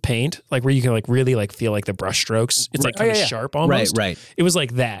textured paint, like where you can like really like feel like the brush strokes. It's like kind of sharp almost. Right. It was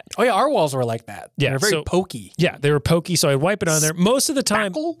like that. oh yeah, our walls were like that. Yeah, They're very so- pokey. Yeah, they were pokey, so I'd wipe it on there. Most of the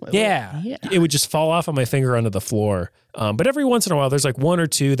time, Yeah. it would just fall off on my finger onto the floor. But every once in a while, there's like one or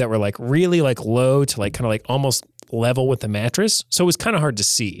two that were like really like low to like kind of like almost level with the mattress. So it was kind of hard to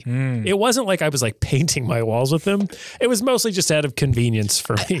see. It wasn't like I was like painting my walls with them. It was mostly just out of convenience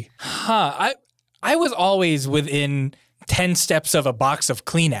for me. I was always within 10 steps of a box of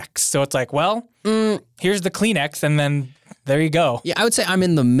Kleenex. So it's like, well, here's the Kleenex, and then there you go. Yeah, I would say I'm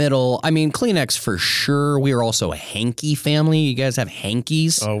in the middle. I mean, Kleenex for sure. We are also a hanky family. You guys have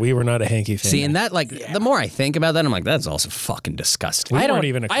hankies? Oh, we were not a hanky fan. See, and that the more I think about that, I'm like, that's also fucking disgusting. We I don't weren't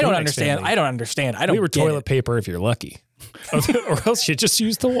even a I don't Kleenex understand. family. I don't understand. I don't We were get toilet it. paper if you're lucky. Or else you just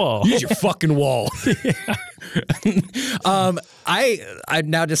use the wall. Use your fucking wall. I'm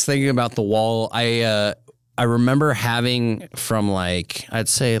now just thinking about the wall. I remember having from like, I'd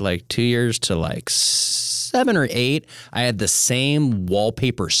say like 2 years to like 7 or 8, I had the same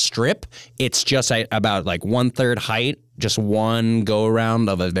wallpaper strip. It's just about like 1/3 height, just one go around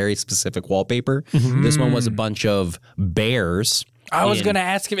of a very specific wallpaper. This one was a bunch of bears. I was going to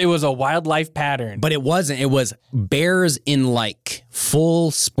ask if it was a wildlife pattern. But it wasn't. It was bears in like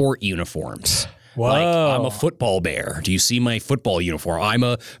full sport uniforms. Whoa. Like, I'm a football bear. Do you see my football uniform? I'm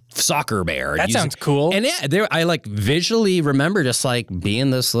a soccer bear. That sounds cool. And yeah, I like visually remember just like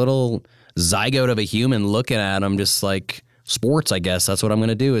being this little zygote of a human looking at them, just like sports, I guess. That's what I'm going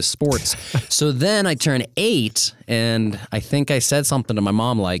to do is sports. So then I turned 8 and I think I said something to my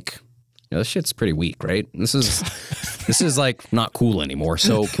mom like, this shit's pretty weak, right? This is like not cool anymore.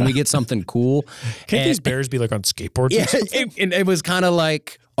 So can we get something cool? Can't these bears be like on skateboards? Yeah, or something? it was kind of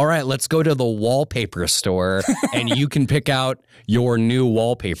like, all right, let's go to the wallpaper store and you can pick out your new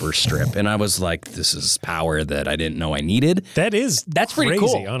wallpaper strip. And I was like, this is power that I didn't know I needed. That's pretty crazy,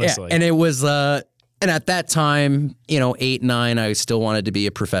 cool. honestly. Yeah, and it was, and at that time, 8, 9, I still wanted to be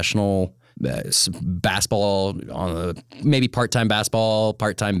a professional basketball, maybe part-time basketball,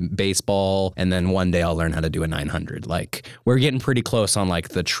 part-time baseball, and then one day I'll learn how to do a 900. Like, we're getting pretty close on like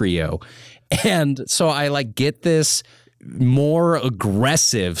the trio. And so I like get this more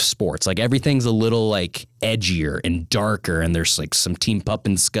aggressive sports. Like everything's a little like edgier and darker, and there's like some Team Pup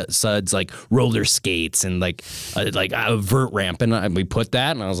and Suds like roller skates and like a vert ramp, and we put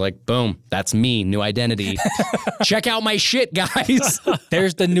that, and I was like, boom, that's me, new identity. Check out my shit, guys.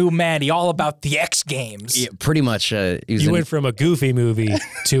 There's the new Maddie, all about the X Games. Yeah, pretty much. You went from a goofy movie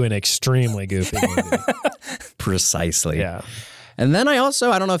to an extremely goofy movie. Precisely. Yeah. And then I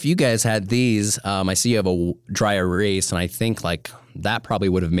don't know if you guys had these. I see you have a dry erase, and I think like that probably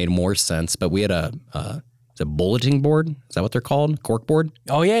would have made more sense. But we had a bulletin board. Is that what they're called? Cork board?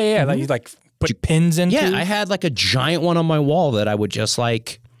 Oh, yeah. That you like put pins into? Yeah, I had like a giant one on my wall that I would just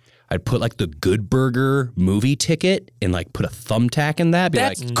like, I'd put like the Good Burger movie ticket and like put a thumbtack in that.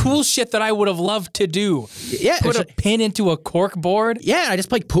 That's cool shit that I would have loved to do. Yeah. Put a pin into a cork board. Yeah, I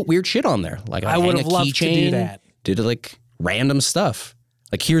just like put weird shit on there. Like I would have loved to do that. Did like random stuff.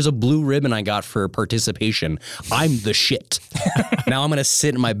 Like, here's a blue ribbon I got for participation. I'm the shit. Now I'm going to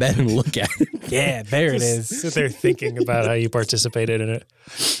sit in my bed and look at it. Yeah, there it is. Sit there thinking about how you participated in it.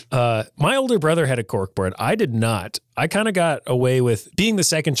 My older brother had a corkboard. I did not. I kind of got away with being the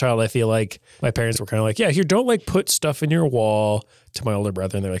second child. I feel like my parents were kind of like, yeah, here, don't like put stuff in your wall, to my older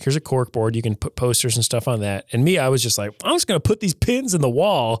brother. And they're like, here's a corkboard. You can put posters and stuff on that. And me, I was just like, I'm just going to put these pins in the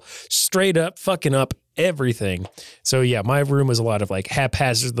wall, straight up, fucking up everything. So yeah, my room was a lot of like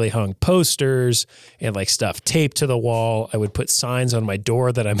haphazardly hung posters and like stuff taped to the wall. I would put signs on my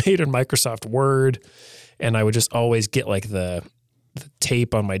door that I made in Microsoft Word, and I would just always get like the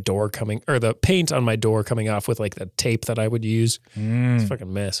tape on my door coming, or the paint on my door coming off with like the tape that I would use. It's a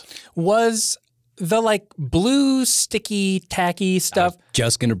fucking mess. Was the like blue sticky tacky stuff,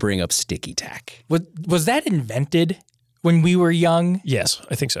 Just going to bring up sticky tack. was that invented when we were young? Yes,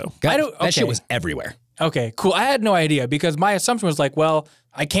 I think so. That shit was everywhere. Okay, cool. I had no idea because my assumption was like, well,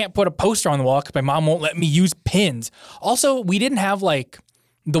 I can't put a poster on the wall because my mom won't let me use pins. Also, we didn't have like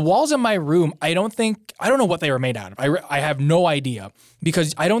the walls in my room. I don't know what they were made out of. I have no idea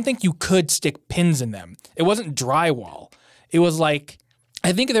because I don't think you could stick pins in them. It wasn't drywall. It was like,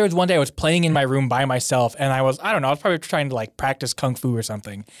 I think there was one day I was playing in my room by myself and I was probably trying to like practice Kung Fu or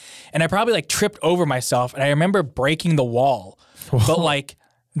something. And I probably like tripped over myself and I remember breaking the wall. But like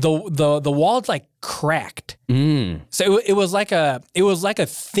the wall's like cracked. So it was like a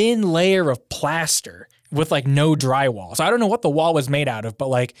thin layer of plaster with like no drywall. So I don't know what the wall was made out of, but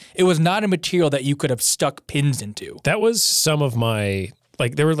like it was not a material that you could have stuck pins into. That was some of my,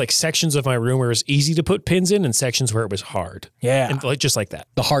 like, there were like sections of my room where it was easy to put pins in and sections where it was hard. Yeah. And like, just like that.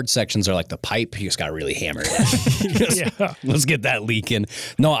 The hard sections are like the pipe. You just got to really hammer it. Yeah. Let's get that leaking.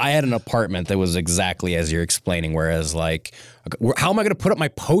 No, I had an apartment that was exactly as you're explaining, whereas like, how am I going to put up my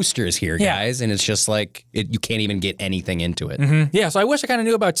posters here, guys? And it's just like, you can't even get anything into it. Yeah, so I wish I kind of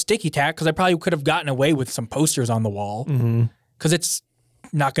knew about sticky tack because I probably could have gotten away with some posters on the wall because it's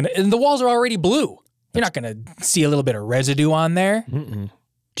not going to, and the walls are already blue. You're not going to see a little bit of residue on there.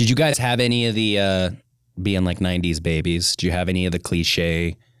 Did you guys have any of the, being like 90s babies, did you have any of the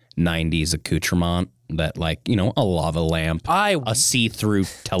cliche 90s accoutrement that like, a lava lamp, a see-through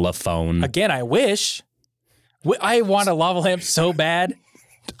telephone? Again, I wish. I want a lava lamp so bad.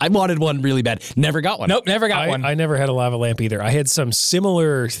 I wanted one really bad. Never got one. Nope, never got one. I never had a lava lamp either. I had some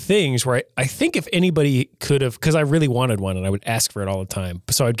similar things where I think if anybody could have, because I really wanted one and I would ask for it all the time.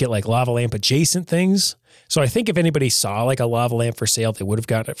 So I'd get like lava lamp adjacent things. So I think if anybody saw like a lava lamp for sale, they would have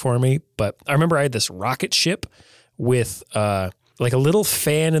gotten it for me. But I remember I had this rocket ship with like a little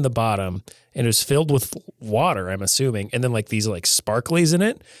fan in the bottom, and it was filled with water, I'm assuming, and then like these like sparklies in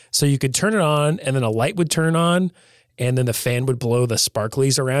it. So you could turn it on, and then a light would turn on, and then the fan would blow the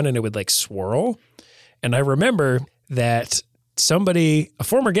sparklies around, and it would like swirl. And I remember that somebody, a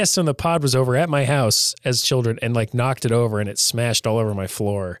former guest on the pod, was over at my house as children and like knocked it over, and it smashed all over my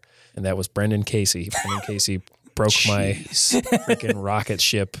floor. And that was Brendan Casey. Brendan Casey broke my freaking rocket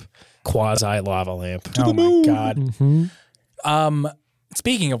ship quasi lava lamp. Oh my God.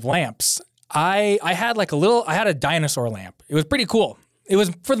 Speaking of lamps, I had like I had a dinosaur lamp. It was pretty cool. It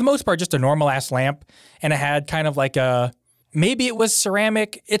was for the most part just a normal ass lamp, and it had kind of like maybe it was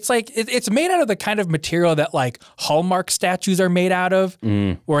ceramic. It's like it's made out of the kind of material that like Hallmark statues are made out of,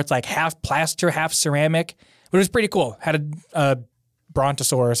 where it's like half plaster, half ceramic. But it was pretty cool. Had a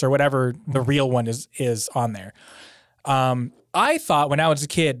Brontosaurus or whatever the real one is on there. I thought when I was a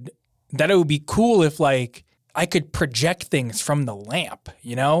kid that it would be cool if like I could project things from the lamp,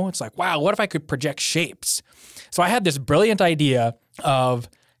 you know? It's like, wow, what if I could project shapes? So I had this brilliant idea of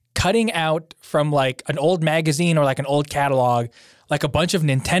cutting out from like an old magazine or like an old catalog, like a bunch of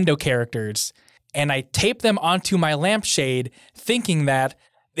Nintendo characters, and I taped them onto my lampshade thinking that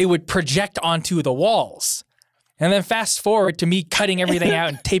they would project onto the walls. And then fast forward to me cutting everything out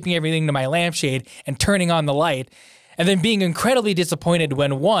and taping everything to my lampshade and turning on the light, and then being incredibly disappointed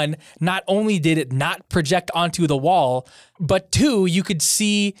when one, not only did it not project onto the wall, but two, you could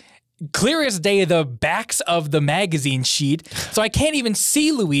see clear as day the backs of the magazine sheet. So I can't even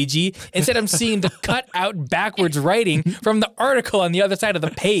see Luigi. Instead, I'm seeing the cut out backwards writing from the article on the other side of the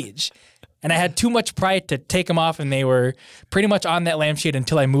page. And I had too much pride to take them off, and they were pretty much on that lampshade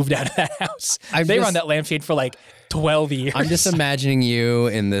until I moved out of that house. They were on that lampshade for like 12 years. I'm just imagining you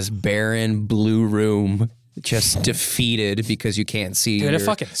in this barren blue room, just defeated because you can't see your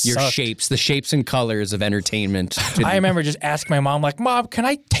shapes, the shapes and colors of entertainment. I remember just asking my mom, like, Mom, can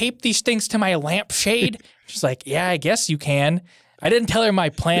I tape these things to my lampshade? She's like, yeah, I guess you can. I didn't tell her my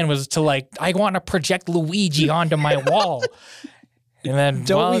plan was to like, I want to project Luigi onto my wall. And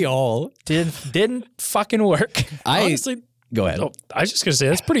then we all? Didn't fucking work. Honestly, go ahead. I was just going to say,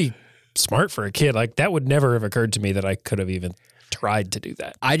 that's pretty smart for a kid. Like that would never have occurred to me that I could have even tried to do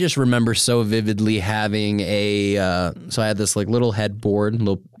that. I just remember so vividly having so I had this like little headboard,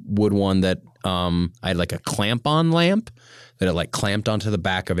 little wood one that I had like a clamp on lamp that it like clamped onto the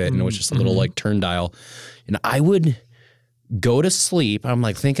back of it, and it was just a little like turn dial. And I would go to sleep. I'm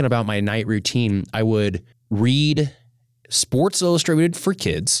like thinking about my night routine. I would read Sports Illustrated for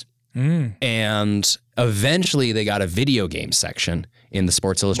kids, and eventually they got a video game section in the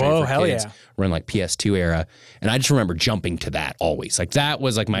Sports Illustrated for kids. Yeah. We're in like PS2 era. And I just remember jumping to that always. Like that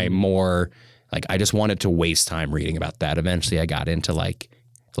was like my more, like I just wanted to waste time reading about that. Eventually I got into like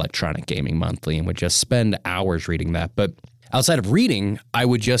Electronic Gaming Monthly and would just spend hours reading that. But outside of reading, I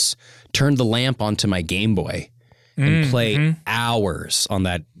would just turn the lamp onto my Game Boy and play hours on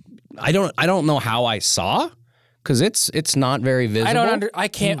that. I don't know how I saw, because it's not very visible. I don't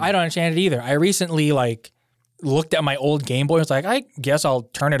understand it either. I recently like looked at my old Game Boy and was like, I guess I'll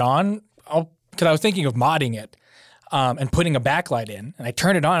turn it on. Because I was thinking of modding it and putting a backlight in. And I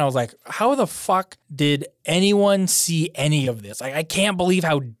turned it on and I was like, how the fuck did anyone see any of this? Like, I can't believe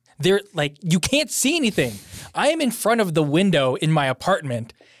how you can't see anything. I am in front of the window in my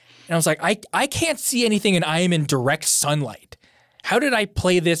apartment. And I was like, I can't see anything, and I am in direct sunlight. How did I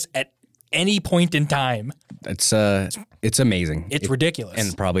play this at any point in time? It's amazing. It's ridiculous.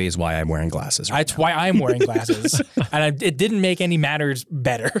 And probably is why I'm wearing glasses. That's why I'm wearing glasses. And it didn't make any matters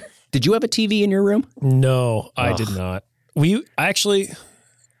better. Did you have a TV in your room? No, I did not. We actually,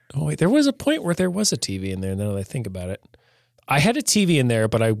 there was a point where there was a TV in there, now that I think about it. I had a TV in there,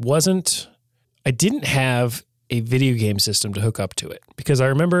 but I didn't have a video game system to hook up to it, because I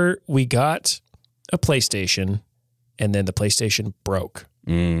remember we got a PlayStation and then the PlayStation broke.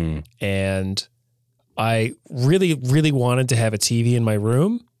 And I really, really wanted to have a TV in my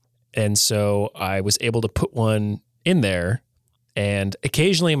room. And so I was able to put one in there. And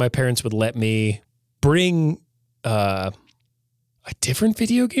occasionally my parents would let me bring a different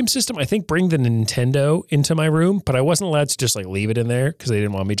video game system. I think bring the Nintendo into my room, but I wasn't allowed to just like leave it in there because they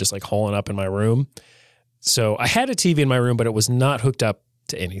didn't want me just like holing up in my room. So I had a TV in my room, but it was not hooked up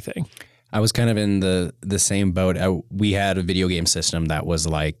to anything. I was kind of in the same boat. We had a video game system that was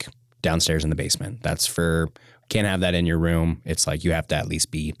like downstairs in the basement. That's can't have that in your room. It's like you have to at least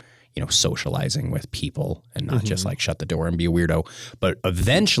be, socializing with people and not just like shut the door and be a weirdo. But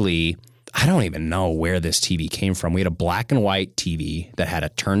eventually I don't even know where this TV came from. We had a black and white TV that had a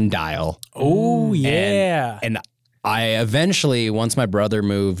turn dial. Oh, yeah. And I eventually, once my brother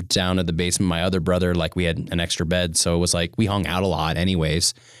moved down to the basement, my other brother, like we had an extra bed. So it was like we hung out a lot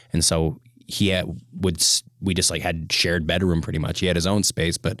anyways. And so we just like had shared bedroom pretty much. He had his own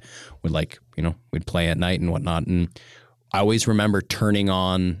space, but we'd play at night and whatnot. And I always remember turning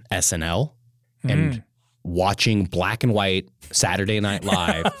on SNL and watching black and white Saturday Night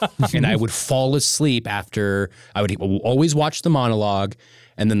Live. And I would fall asleep after I would always watch the monologue.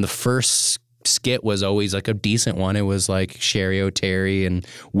 And then the first skit was always like a decent one. It was like Sherry O'Terry and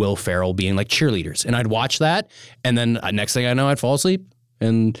Will Ferrell being like cheerleaders. And I'd watch that. And then next thing I know, I'd fall asleep.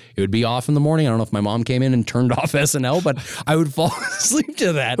 And it would be off in the morning. I don't know if my mom came in and turned off SNL, but I would fall asleep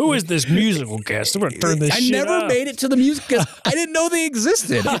to that. Who is this musical guest? I'm going to turn this shit I never up. made it to the music because I didn't know they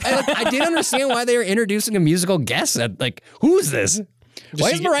existed. I didn't understand why they were introducing a musical guest. Like, who is this?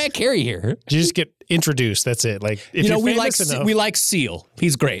 Why is Mariah Carey here? You just get introduced. That's it. Like, if we you're like Seal.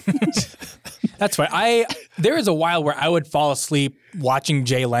 He's great. That's right. There was a while where I would fall asleep watching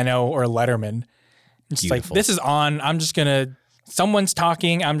Jay Leno or Letterman. It's like, this is on. I'm just going to, someone's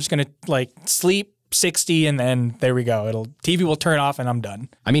talking. I'm just going to like sleep 60 and then there we go. TV will turn off and I'm done.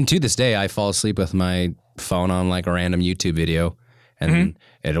 I mean, to this day, I fall asleep with my phone on like a random YouTube video and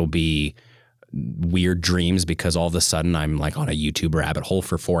it'll be weird dreams because all of a sudden I'm like on a YouTube rabbit hole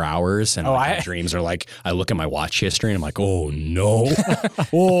for 4 hours and my dreams are like, I look at my watch history and I'm like, oh no,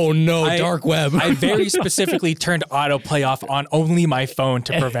 dark web. I very specifically turned autoplay off on only my phone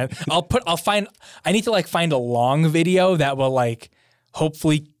to prevent. I need to like find a long video that will like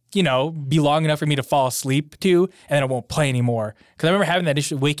hopefully, be long enough for me to fall asleep to and then it won't play anymore. Because I remember having that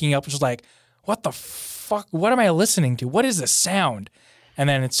issue waking up, which was like, what the fuck? What am I listening to? What is this sound? And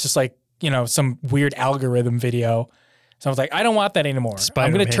then it's just like, some weird algorithm video. So I was like, I don't want that anymore.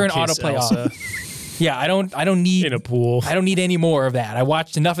 I'm going to turn autoplay off. Yeah, I don't need in a pool. I don't need any more of that. I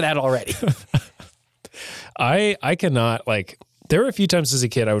watched enough of that already. I cannot there were a few times as a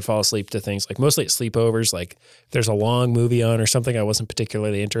kid I would fall asleep to things like mostly at sleepovers. Like there's a long movie on or something I wasn't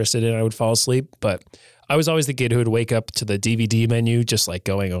particularly interested in. I would fall asleep, but I was always the kid who would wake up to the DVD menu just like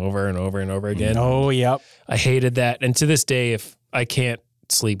going over and over and over again. Oh, yep. I hated that. And to this day, if I can't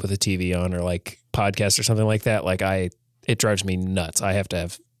sleep with a TV on or like podcast or something like that, it drives me nuts. I have to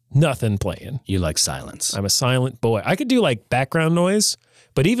have nothing playing. You like silence. I'm a silent boy. I could do like background noise,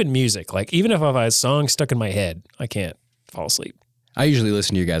 but even music, like even if I have a song stuck in my head, I can't fall asleep. I usually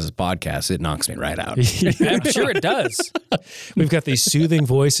listen to you guys' podcasts. It knocks me right out. I'm sure it does. We've got these soothing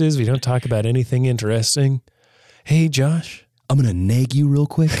voices. We don't talk about anything interesting. Hey, Josh. I'm going to nag you real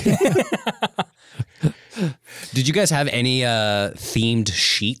quick. Did you guys have any themed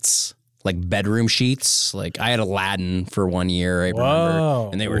sheets, like bedroom sheets? Like I had Aladdin for 1 year, I remember,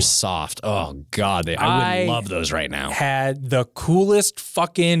 and they were soft. Oh God, I would love those right now. Had the coolest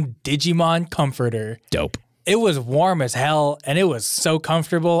fucking Digimon comforter. Dope. It was warm as hell and it was so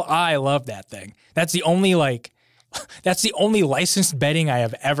comfortable. I love that thing. That's the only licensed bedding I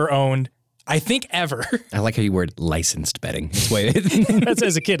have ever owned. I think ever. I like how you word licensed bedding. That's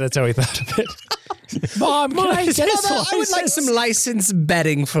as a kid. That's how we thought of it. Mom, can I get I would like some licensed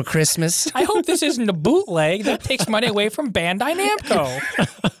bedding for Christmas. I hope this isn't a bootleg that takes money away from Bandai Namco.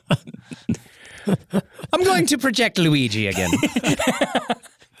 I'm going to Project Luigi again.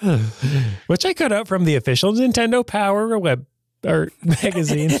 Which I cut out from the official Nintendo Power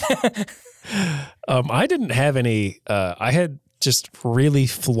magazine. I didn't have any. I had just really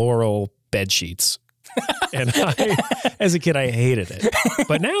floral bed sheets. And as a kid, I hated it.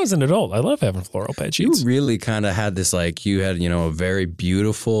 But now as an adult, I love having floral bed sheets. You really kind of had this, you had, a very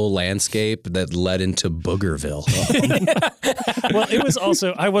beautiful landscape that led into Boogerville. Well, it was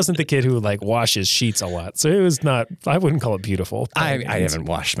also, I wasn't the kid who washes sheets a lot. So it was not, I wouldn't call it beautiful. I haven't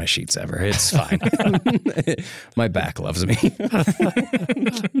washed my sheets ever. It's fine. My back loves me.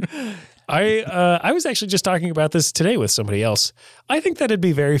 I was actually just talking about this today with somebody else. I think that'd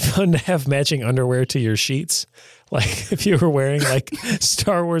be very fun to have matching underwear to your sheets. Like if you were wearing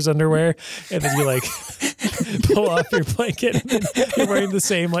Star Wars underwear and then you pull off your blanket and you're wearing the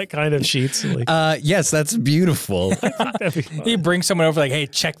same kind of sheets. Yes, that's beautiful. That'd be fun. You bring someone over hey,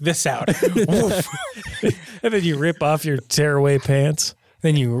 check this out. And then you rip off your tearaway pants.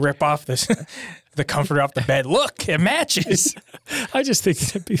 Then you rip off the comforter off the bed. Look, it matches. I just think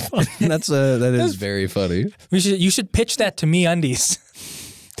that'd be fun. That is very funny. You should pitch that to MeUndies.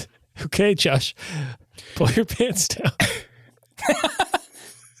 Okay, Josh, pull your pants down.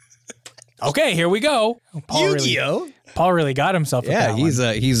 Okay, here we go. Yu-Gi-Oh! Paul really got himself. With Yeah, that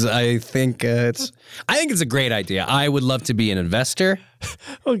he's. one. I think it's a great idea. I would love to be an investor.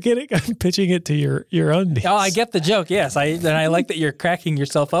 Oh, get it? I'm pitching it to your undies. Oh, I get the joke. Yes, I like that you're cracking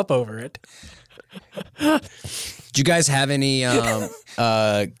yourself up over it. Do you guys have any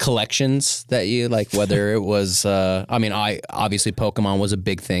collections that you like? Whether it was, I obviously Pokemon was a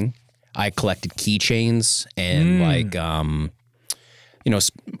big thing. I collected keychains and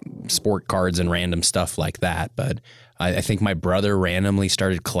sport cards and random stuff like that. But I think my brother randomly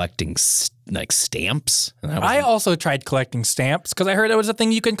started collecting stamps. And I also tried collecting stamps because I heard it was a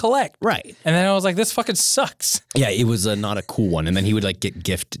thing you can collect. Right. And then I was like, this fucking sucks. Yeah, it was not a cool one. And then he would like get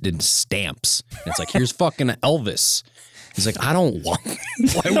gifted stamps. And it's like, here's fucking Elvis. He's like, I don't want.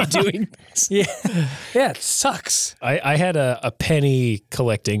 Why are we doing this? Yeah, it sucks. I had a penny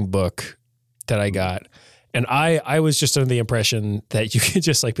collecting book that I got. And I was just under the impression that you could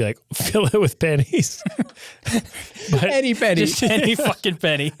just like be like, fill it with pennies. Penny. Just any fucking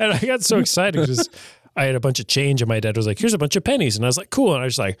penny. And I got so excited because I had a bunch of change and my dad was like, here's a bunch of pennies. And I was like, cool. And I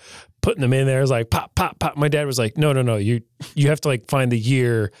was like putting them in there. I was like, pop, pop, pop. My dad was like, no. You have to like find the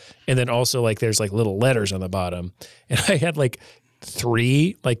year. And then also like there's like little letters on the bottom. And I had like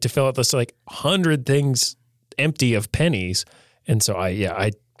 3 like to fill out this like 100 things empty of pennies. And so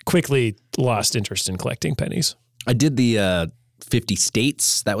I quickly lost interest in collecting pennies. I did the 50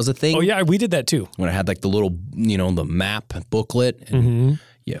 states. That was a thing. Oh yeah, we did that too. When I had like the little, the map booklet. And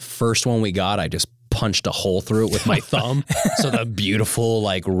first one we got, I just punched a hole through it with my thumb. So the beautiful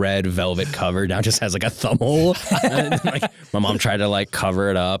like red velvet cover now just has like a thumb hole. And, like, my mom tried to like cover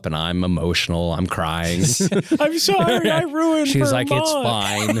it up and I'm emotional. I'm crying. I'm sorry, I ruined She's Vermont. like, it's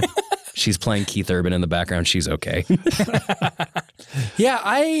fine. She's playing Keith Urban in the background. She's okay. Yeah,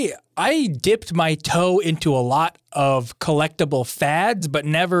 I dipped my toe into a lot of collectible fads, but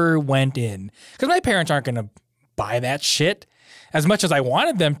never went in. Because my parents aren't going to buy that shit as much as I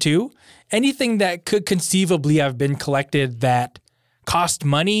wanted them to. Anything that could conceivably have been collected that cost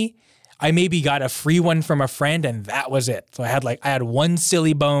money, I maybe got a free one from a friend and that was it. So I had one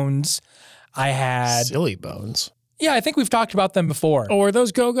Silly Bones. I had... Silly Bones. Yeah, I think we've talked about them before. Oh, are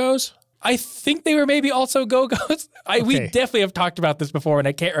those Go-Go's? I think they were maybe also Go-Go's. We Okay. definitely have talked about this before, and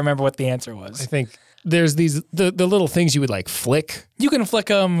I can't remember what the answer I was. think there's the little things you would like flick. You can flick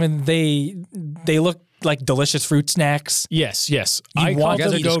them, and they look like delicious fruit snacks. Yes. I You call guys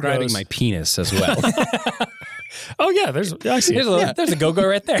them are describing Go-Go's. my penis as well. Oh yeah, I see it. There's a Go-Go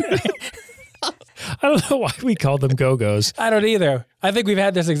right there. I don't know why we call them Go-Go's. I don't either. I think we've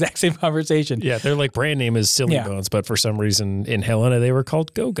had this exact same conversation. Yeah, their like brand name is Silly Yeah. Bones, but for some reason in Helena they were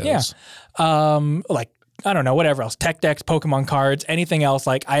called Go-Go's. Yeah. Like, I don't know, whatever else. Tech decks, Pokemon cards, anything else.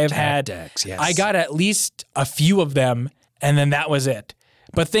 Like, I have had. decks, yes. I got at least a few of them, and then that was it.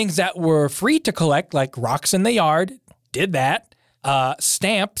 But things that were free to collect, like rocks in the yard, did that.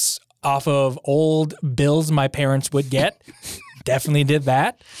 Stamps off of old bills my parents would get, definitely did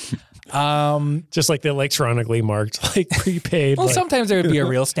that. Just like the electronically marked, like prepaid. Well, like, sometimes there would be a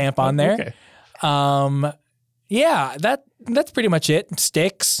real stamp on there. Okay. Yeah, that's pretty much it.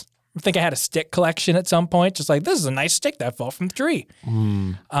 Sticks. I think I had a stick collection at some point. Just like, this is a nice stick that fell from the tree.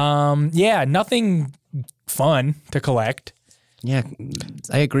 Yeah, nothing fun to collect. Yeah,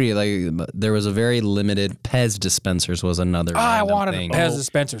 I agree. Like there was a very limited Pez dispensers was another. I random wanted thing. a Pez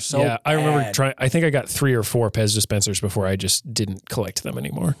dispenser so yeah, I remember bad. trying. I think I got 3 or 4 Pez dispensers before I just didn't collect them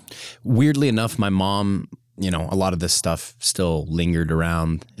anymore. Weirdly enough, my mom, a lot of this stuff still lingered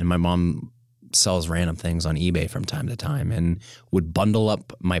around, and my mom sells random things on eBay from time to time and would bundle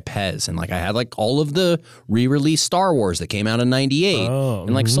up my Pez. And like I had like all of the re-released Star Wars that came out in 98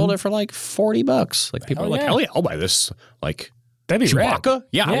 and like sold it for like $40. Like people are like, yeah. hell yeah, I'll buy this. Like That'd be rad. Chewbacca?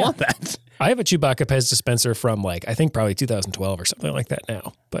 Yeah, I want that. I have a Chewbacca Pez dispenser from like I think probably 2012 or something like that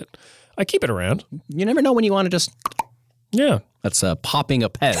now, but I keep it around. You never know when you want to just, Yeah. that's popping a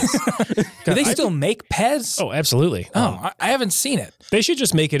Pez. Do they still make Pez? Oh, absolutely. I haven't seen it. They should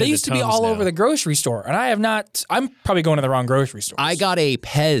just make it. They into used to be tums all now. over the grocery store, and I have not. I'm probably going to the wrong grocery store. I got a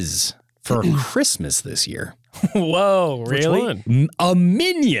Pez for Christmas this year. Whoa, Which really? one? A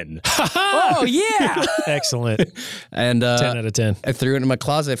Minion. Oh yeah. Excellent. And 10 out of 10. I threw it in my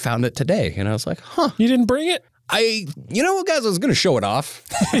closet, found it today, and I was like, huh. You didn't bring it? You know what, guys? I was going to show it off.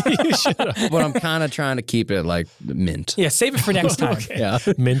 You should have. But I'm kind of trying to keep it like mint. Yeah, save it for next time. Yeah.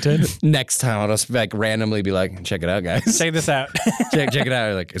 Minton. Next time I'll just like randomly be like, check it out, guys. Check this out. check it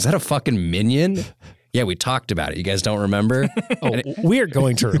out. Like, is that a fucking Minion? Yeah, we talked about it. You guys don't remember? Oh, we're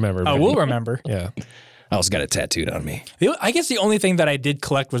going to remember. Oh, maybe. we'll remember. Yeah. I also got it tattooed on me. I guess the only thing that I did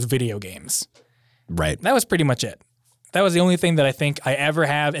collect was video games. Right. That was pretty much it. That was the only thing that I think I ever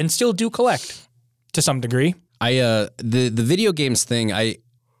have and still do collect to some degree. The video games thing,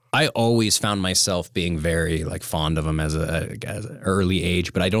 I always found myself being very like fond of them as an early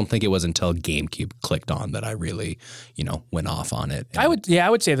age, but I don't think it was until GameCube clicked on that I really, went off on it. And I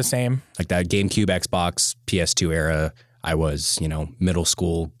would say the same. like that GameCube, Xbox, PS2 era. I was, middle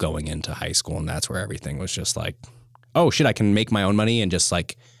school going into high school, and that's where everything was just like, oh shit, I can make my own money and just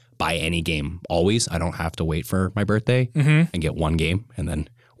like buy any game always. I don't have to wait for my birthday and get one game and then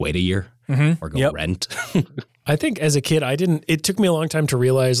wait a year or go rent. I think as a kid, it took me a long time to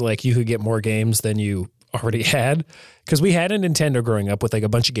realize like you could get more games than you already had, because we had a Nintendo growing up with like a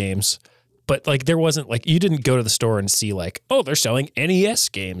bunch of games, but like there wasn't like, you didn't go to the store and see like, oh, they're selling NES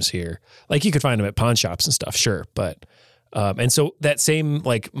games here. Like you could find them at pawn shops and stuff, sure. But, and so that same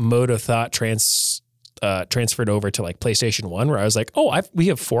like mode of thought transferred over to like PlayStation 1, where I was like, oh, we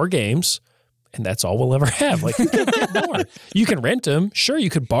have 4 games. And that's all we'll ever have. Like, you can't get more. You can rent them. Sure, you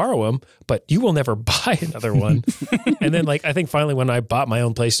could borrow them, but you will never buy another one. And then, like, I think finally when I bought my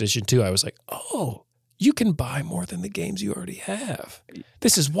own PlayStation 2, I was like, oh, you can buy more than the games you already have.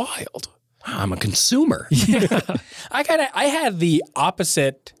 This is wild. I'm a consumer. I had the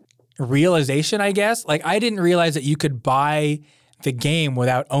opposite realization, I guess. Like, I didn't realize that you could buy the game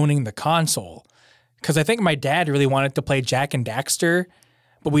without owning the console. Because I think my dad really wanted to play Jak and Daxter,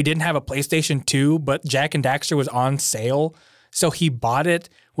 but we didn't have a PlayStation 2, but Jak and Daxter was on sale. So he bought it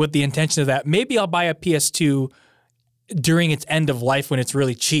with the intention of that maybe I'll buy a PS2 during its end of life when it's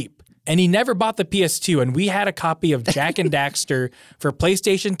really cheap. And he never bought the PS2, and we had a copy of Jak and Daxter for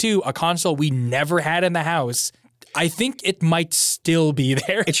PlayStation 2, a console we never had in the house. I think it might still be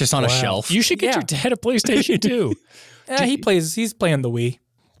there. It's just on a shelf. You should get your dad a PlayStation 2. He's playing the Wii.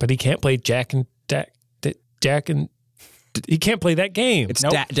 But he can't play he can't play that game. It's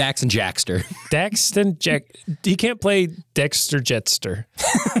Dax and Jackster. He can't play Dexter Jetster.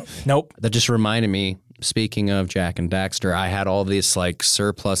 Nope. That just reminded me, speaking of Jak and Daxter, I had all this like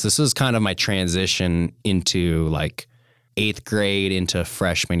surplus. This was kind of my transition into like 8th grade into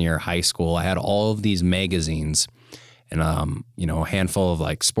freshman year of high school. I had all of these magazines and, a handful of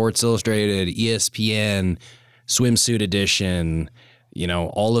like Sports Illustrated, ESPN, Swimsuit Edition,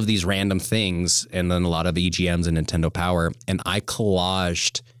 all of these random things, and then a lot of EGMs and Nintendo Power. And I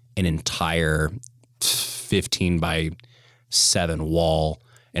collaged an entire 15 by 7 wall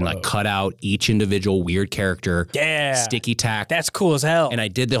and like cut out each individual weird character. Yeah. Sticky tack. That's cool as hell. And I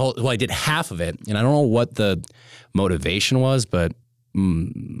did I did half of it. And I don't know what the motivation was, but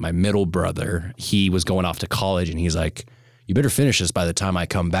my middle brother, he was going off to college and he's like, you better finish this by the time I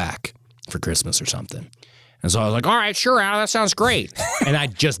come back for Christmas or something. And so I was like, all right, sure, Al, that sounds great. And I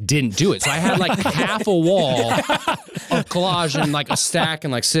just didn't do it. So I had like half a wall of collage and like a stack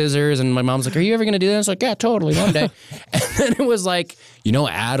and like scissors. And my mom's like, are you ever going to do this? I was like, yeah, totally, one day. And then it was like,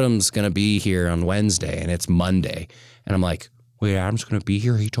 Adam's going to be here on Wednesday and it's Monday. And I'm like, wait, Adam's going to be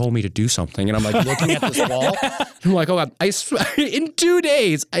here? He told me to do something. And I'm like looking at this wall. I'm like, oh God, I swear, in 2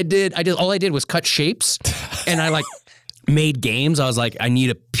 days, all I did was cut shapes and I like made games. I was like, I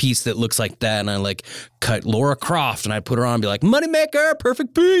need a piece that looks like that. And I like cut Laura Croft and I put her on and be like, Moneymaker,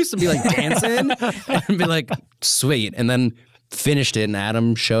 perfect piece. And be like dancing and be like, sweet. And then finished it and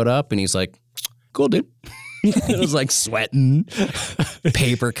Adam showed up and he's like, cool, dude. I was like sweating,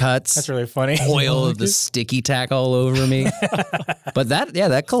 paper cuts. That's really funny. Oil of the sticky tack all over me. But that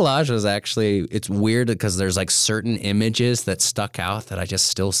collage was actually, it's weird because there's like certain images that stuck out that I just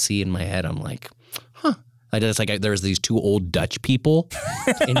still see in my head. I'm like, there's these 2 old Dutch people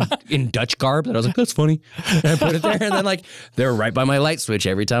in Dutch garb that I was like, that's funny. And I put it there, and then like they were right by my light switch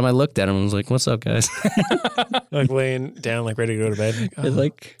every time I looked at them. I was like, what's up, guys? Like laying down, like ready to go to bed. Like, It's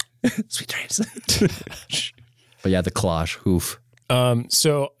like sweet dreams. But yeah, the collage, hoof.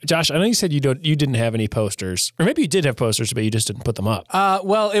 So Josh, I know you said you didn't have any posters, or maybe you did have posters, but you just didn't put them up.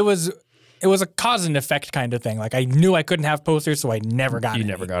 Well, it was a cause and effect kind of thing. Like I knew I couldn't have posters, so I never got any. You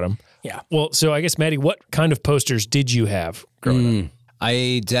never got them. Yeah. Well, so I guess, Maddie, what kind of posters did you have growing up?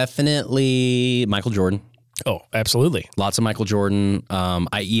 I definitely Michael Jordan. Oh, absolutely. Lots of Michael Jordan.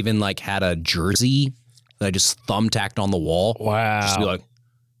 I even like had a jersey that I just thumbtacked on the wall. Wow. Just to be like,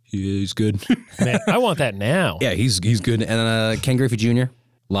 yeah, he's good. Man, I want that now. Yeah, he's good. And Ken Griffey Jr. A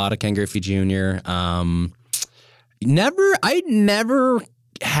lot of Ken Griffey Jr. I never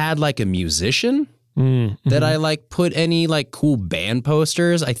had like a musician that I like put any like cool band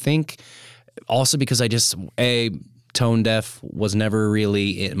posters. I think also because I just tone deaf, was never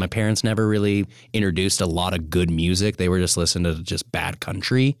really, my parents never really introduced a lot of good music. They were just listening to just bad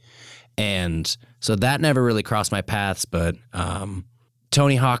country. And so that never really crossed my paths, but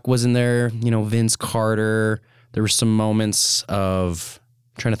Tony Hawk was in there, Vince Carter. There were some moments of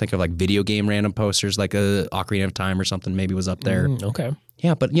trying to think of like video game random posters, like a Ocarina of Time or something maybe was up there. Okay.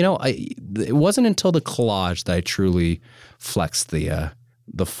 Yeah, but it wasn't until the collage that I truly flexed the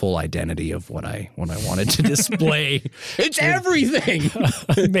full identity of what I wanted to display. It's everything.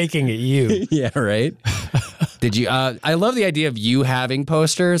 Making it you. Yeah, right. Did you? I love the idea of you having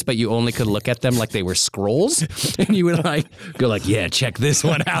posters, but you only could look at them like they were scrolls, and you would go like, "Yeah, check this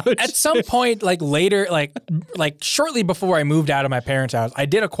one out." At some point, like later, like shortly before I moved out of my parents' house, I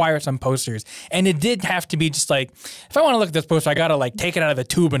did acquire some posters, and it did have to be just like, if I want to look at this poster, I gotta like take it out of the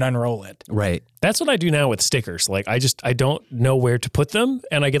tube and unroll it. Right. That's what I do now with stickers. Like I don't know where to put them,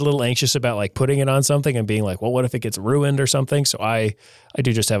 and I get a little anxious about like putting it on something and being like, well, what if it gets ruined or something? So I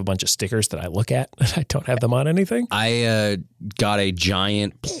do just have a bunch of stickers that I look at. I don't have them on anything. I got a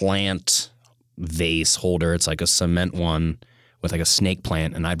giant plant vase holder. It's like a cement one with like a snake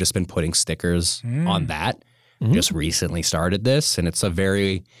plant, and I've just been putting stickers on that. Just recently started this, and it's a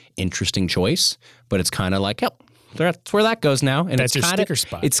very interesting choice, but it's kind of like, yep. That's where that goes now, and That's it's your kinda, sticker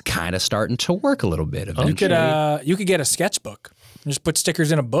spot. It's kind of starting to work a little bit. Eventually. You could get a sketchbook. Just put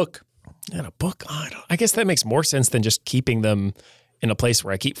stickers in a book. And a book. I guess that makes more sense than just keeping them in a place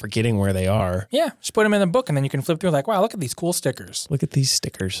where I keep forgetting where they are. Yeah, just put them in the book, and then you can flip through like, wow, look at these cool stickers. Look at these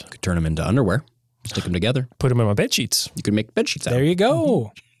stickers. Could turn them into underwear, stick them together. Put them in my bed sheets. You could make bed sheets out. There you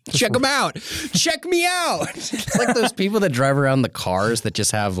go. Check them out. Check me out. It's like those people that drive around the cars that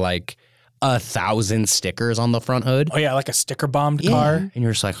just have like 1,000 stickers on the front hood. Oh yeah, like a sticker bombed car. And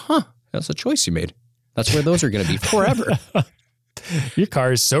you're just like, huh, that's a choice you made. That's where those are going to be forever. Your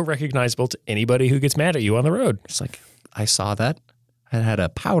car is so recognizable to anybody who gets mad at you on the road. It's like, I saw that. I had a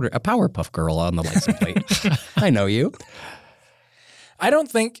Powerpuff Girl on the license plate. I know you. I don't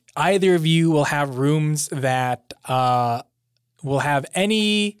think either of you will have rooms that will have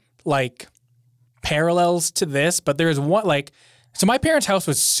any like parallels to this, but there's one like, so my parents' house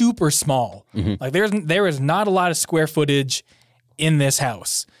was super small. Like there was not a lot of square footage in this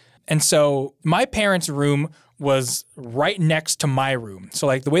house. And so my parents' room was right next to my room. So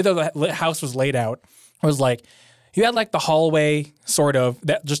like the way the house was laid out was like, you had like the hallway sort of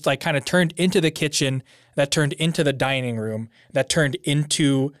that just like kind of turned into the kitchen, that turned into the dining room, that turned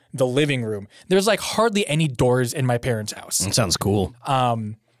into the living room. There's like hardly any doors in my parents' house. That sounds cool.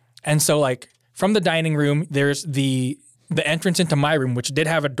 And so like from the dining room, there's the entrance into my room, which did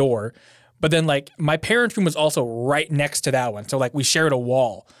have a door, but then like my parents' room was also right next to that one. So like we shared a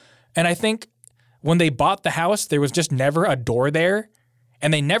wall. And I think when they bought the house, there was just never a door there,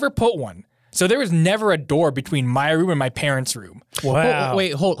 and they never put one. So there was never a door between my room and my parents' room. Wow.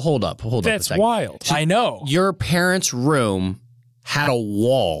 Wait, hold up a That's second. wild. I know. Your parents' room had a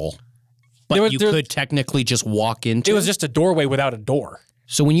wall, but There was- you there- could technically just walk into It was just a doorway without a door.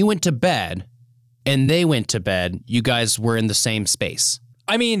 So when you went to bed and they went to bed, you guys were in the same space.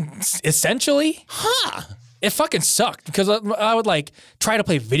 I mean, essentially. Huh. It fucking sucked because I would like try to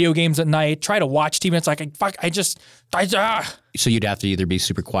play video games at night, try to watch TV. And it's like, So you'd have to either be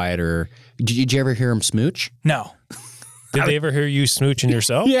super quiet or... Did you ever hear him smooch? no. Did they ever hear you smooching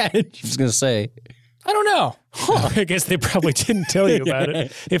yourself? Yeah. I was going to say. I don't know. I guess they probably didn't tell you about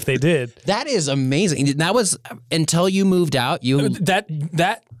it if they did. That is amazing. That was until you moved out. You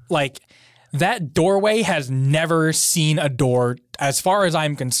That doorway has never seen a door as far as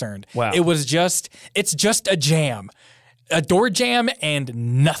I'm concerned. Wow. It's just a jam. A door jam and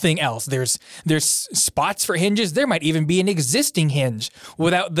nothing else. There's spots for hinges. There might even be an existing hinge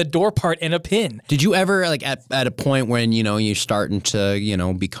without the door part and a pin. Did you ever like at a point when you're starting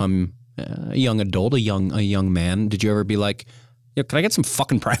to become a young adult, a young man? Did you ever be like, "Yo, can I get some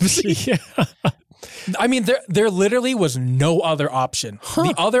fucking privacy?" Yeah. I mean, there literally was no other option.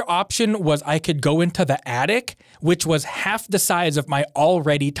 The other option was I could go into the attic, which was half the size of my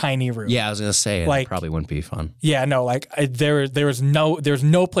already tiny room. Yeah, I was gonna say Like- it probably wouldn't be fun. Yeah, no, like there's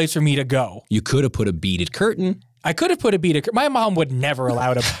no place for me to go. You could have put a beaded curtain. I could have put a beaded curtain. My mom would never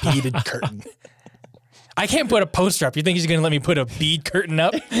allow a beaded curtain. I can't put a poster up. You think she's going to let me put a bead curtain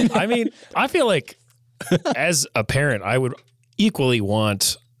up? I mean, I feel like as a parent, I would equally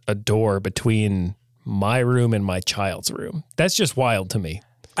want a door between my room and my child's room. That's just wild to me.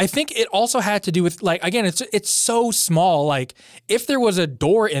 I think it also had to do with, like, again, it's so small. Like, if there was a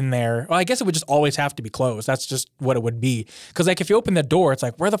door in there, well, I guess it would just always have to be closed. That's just what it would be. Because, like, if you open the door, it's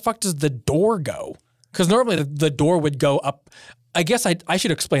like, where the fuck does the door go? Because normally the door would go up. I guess I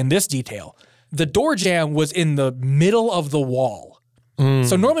should explain this detail. The door jamb was in the middle of the wall.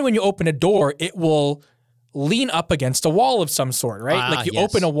 So normally when you open a door, it will lean up against a wall of some sort, right? Like you yes.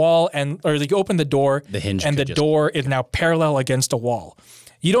 open a wall or you open the door The hinge and the could just- door is now parallel against a wall.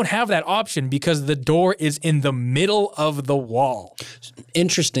 You don't have that option because the door is in the middle of the wall.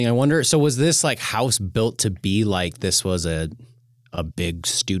 Interesting. I wonder. So was this like house built to be like this was a big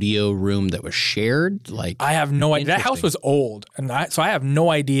studio room that was shared? Like I have no idea. That house was old, and so I have no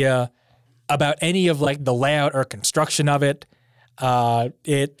idea about any of like the layout or construction of it.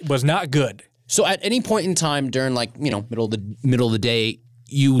 It was not good. So at any point in time during like, middle of the day,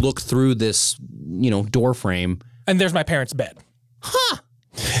 you look through this, door frame. And there's my parents' bed.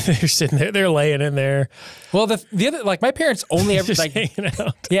 They're sitting there, they're laying in there, Well, the other, like my parents only ever just like, hanging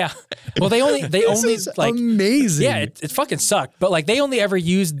out. yeah. Well, they only like amazing. yeah, it fucking sucked. But like they only ever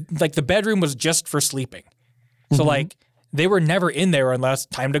used like the bedroom was just for sleeping. So like they were never in there unless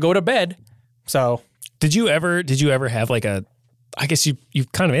time to go to bed. So Did you ever have like I guess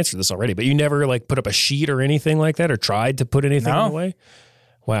you've kind of answered this already, but you never like put up a sheet or anything like that or tried to put anything No. away?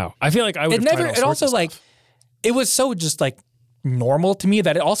 Wow. I feel like I would have tried all it sorts also of like stuff. it was so just like normal to me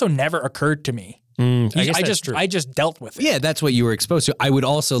that it also never occurred to me. I guess that's true. I just dealt with it. Yeah, that's what you were exposed to. I would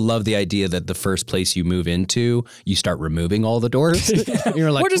also love the idea that the first place you move into, you start removing all the doors.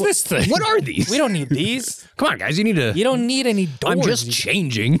 You're like, What is this thing? What are these? We don't need these. Come on, guys. You don't need any doors. I'm just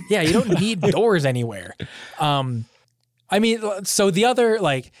changing. Yeah, you don't need doors anywhere. I mean, so the other,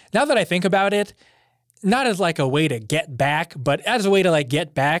 like, now that I think about it, not as like a way to get back, but as a way to like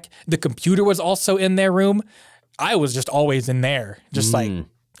get back, the computer was also in their room. I was just always in there, just like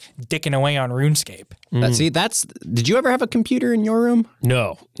dicking away on RuneScape. Did you ever have a computer in your room?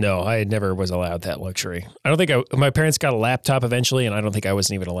 No, I never was allowed that luxury. I don't think my parents got a laptop eventually, and I don't think I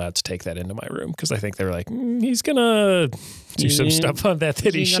wasn't even allowed to take that into my room because I think they were like, he's gonna do some stuff on that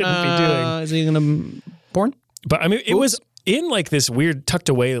he shouldn't be doing. Is he gonna porn? But I mean, it was in like this weird tucked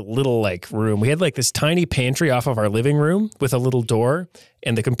away little like room. We had like this tiny pantry off of our living room with a little door,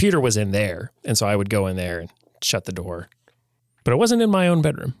 and the computer was in there. And so I would go in there and shut the door. But it wasn't in my own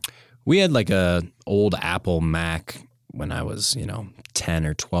bedroom. We had like a old Apple Mac when I was, 10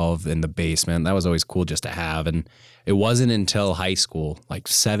 or 12 in the basement. That was always cool just to have. And it wasn't until high school, like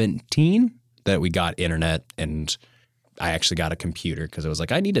 17, that we got internet and I actually got a computer because it was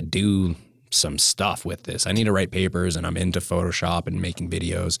like, I need to do some stuff with this. I need to write papers and I'm into Photoshop and making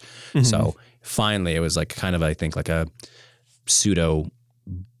videos. So finally it was like kind of, I think like a pseudo,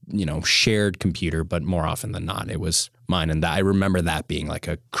 shared computer, but more often than not, it was mine. And I remember that being like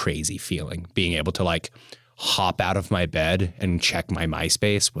a crazy feeling. Being able to like hop out of my bed and check my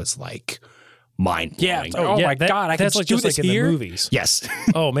MySpace was like mind blowing. Yeah. Oh my God, I can that's like do just this like here? in the movies. Yes.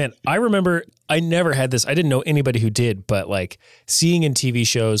 Oh man, I remember I never had this. I didn't know anybody who did, but like seeing in TV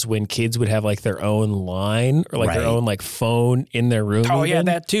shows when kids would have like their own line or like their Right. own like phone in their room. Oh yeah, even.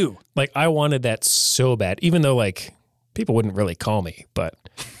 that too. Like I wanted that so bad, even though like people wouldn't really call me, but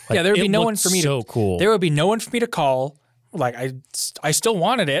like, Yeah, there would it be no looked one for me so cool. There would be no one for me to call. Like I still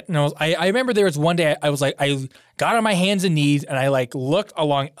wanted it, and I remember there was one day I was like I got on my hands and knees and I like looked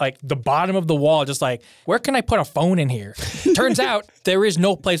along like the bottom of the wall, just like where can I put a phone in here? Turns out there is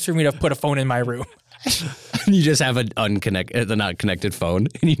no place for me to put a phone in my room. You just have a not connected phone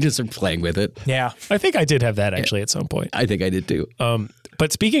and you just are playing with it. Yeah, I think I did have that actually at some point. I think I did too.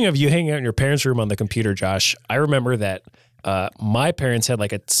 But speaking of you hanging out in your parents' room on the computer, Josh, I remember that my parents had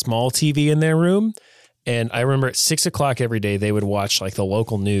like a small TV in their room. And I remember at 6 o'clock every day, they would watch like the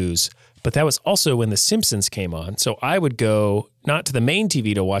local news. But that was also when The Simpsons came on. So I would go not to the main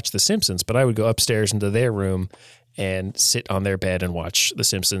TV to watch The Simpsons, but I would go upstairs into their room and sit on their bed and watch The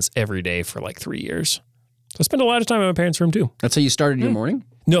Simpsons every day for like 3 years. So I spent a lot of time in my parents' room too. That's how you started your morning?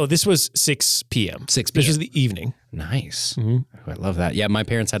 No, this was 6 p.m. 6 This p.m. was the evening. Nice. I love that. Yeah, my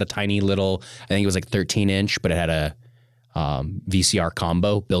parents had a tiny little, I think it was like 13-inch, but it had a VCR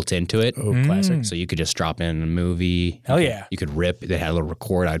combo built into it. Oh, classic. So you could just drop in a movie. hell yeah. You could rip. They had a little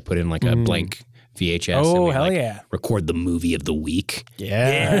record. I'd put in like a blank VHS. Oh, and we'd, hell like, yeah. record the movie of the week.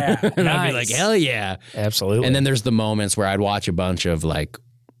 Yeah. Yeah, And I'd be like, hell yeah. Absolutely. And then there's the moments where I'd watch a bunch of like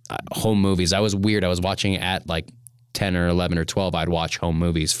home movies. I was weird. I was watching at like 10 or 11 or 12. I'd watch home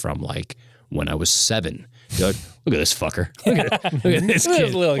movies from like when I was 7. You're like, look at this fucker. Look at this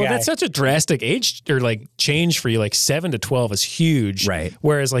kid. little Well, guy. that's such a drastic age or like change for you. Like 7 to 12 is huge. Right.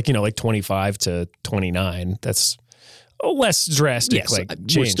 Whereas like, like 25 to 29, that's a less drastic Yes, like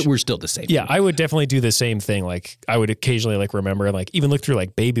change. we're still the same. Yeah, I would definitely do the same thing. Like I would occasionally like remember and like even look through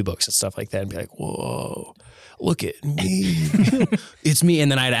like baby books and stuff like that and be like, whoa, look at me. It's me. And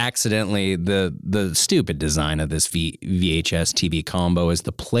then I'd accidentally, the stupid design of this VHS TV combo is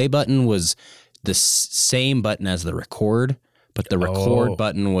the play button was the same button as the record, but the record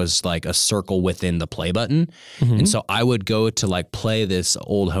button was like a circle within the play button. And so I would go to like play this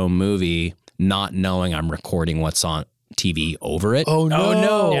old home movie, not knowing I'm recording what's on TV over it. Oh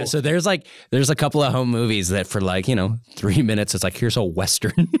no. Yeah, so there's a couple of home movies that for like, 3 minutes, it's like, here's a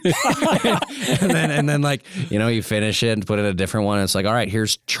Western. and then like, you finish it and put in a different one. It's like, all right,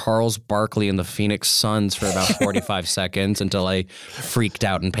 here's Charles Barkley and the Phoenix Suns for about 45 seconds until I freaked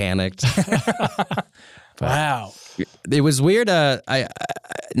out and panicked. Wow. It was weird. I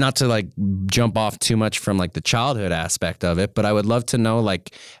not to like jump off too much from like the childhood aspect of it, but I would love to know,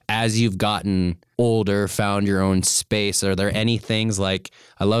 like, as you've gotten older, found your own space, are there any things like,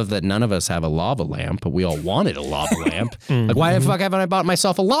 I love that none of us have a lava lamp, but we all wanted a lava lamp. Like, why the fuck haven't I bought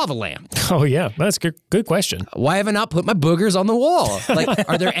myself a lava lamp? Oh yeah, that's a good question. Why have I not put my boogers on the wall? Like,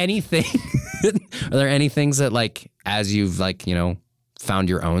 are there anything? Are there any things that like, as you've like, found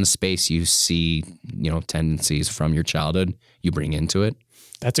your own space, you see, tendencies from your childhood you bring into it?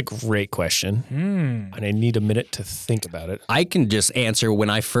 That's a great question. And I need a minute to think about it. I can just answer when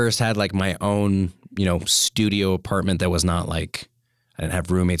I first had like my own, studio apartment that was not like, I didn't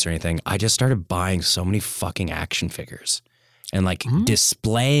have roommates or anything. I just started buying so many fucking action figures and like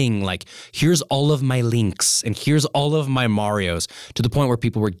displaying like, here's all of my Links and here's all of my Marios, to the point where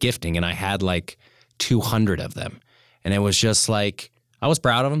people were gifting and I had like 200 of them. And it was just like, I was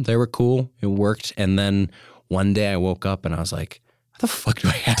proud of them. They were cool. It worked. And then one day I woke up and I was like, how the fuck do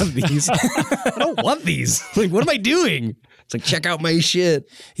I have these? I don't want these. Like, what am I doing? It's like, check out my shit.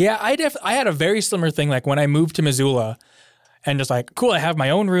 Yeah, I had a very similar thing. Like when I moved to Missoula, and just like, cool, I have my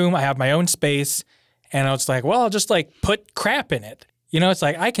own room, I have my own space, and I was like, well, I'll just like put crap in it. It's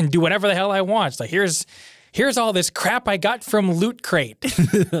like I can do whatever the hell I want. It's like here's all this crap I got from Loot Crate,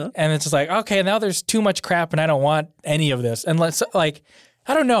 and it's just like, okay, now there's too much crap, and I don't want any of this. And let's like,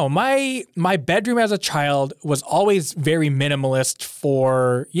 I don't know, my bedroom as a child was always very minimalist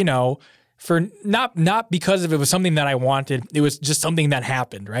for not because if it was something that I wanted, it was just something that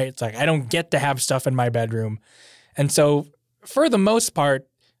happened, right? It's like I don't get to have stuff in my bedroom. And so for the most part,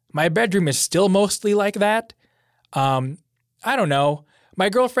 my bedroom is still mostly like that. I don't know. My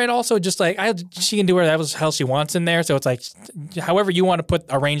girlfriend also just like, she can do whatever the hell she wants in there. So it's like, however you want to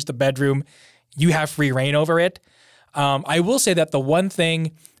arrange the bedroom, you have free reign over it. I will say that the one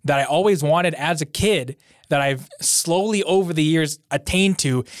thing that I always wanted as a kid that I've slowly over the years attained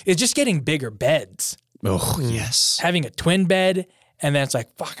to is just getting bigger beds. Oh, yes. Having a twin bed. And then it's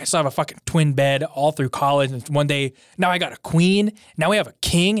like, fuck, I still have a fucking twin bed all through college. And one day, now I got a queen. Now we have a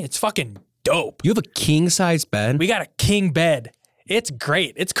king. It's fucking dope. You have a king size bed? We got a king bed. It's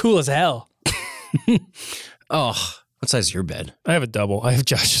great. It's cool as hell. Oh, what size is your bed? I have a double. I have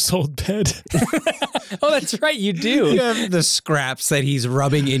Josh's old bed. Oh, that's right. You do. You have the scraps that he's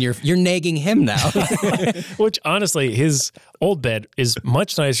rubbing in you're nagging him now. Which honestly, his old bed is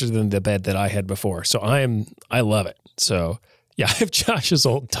much nicer than the bed that I had before. So I love it. So yeah, I have Josh's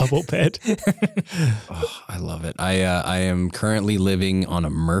old double bed. Oh, I love it. I am currently living on a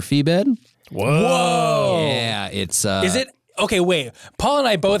Murphy bed. Whoa. Yeah, it's Is it? Okay, wait. Paul and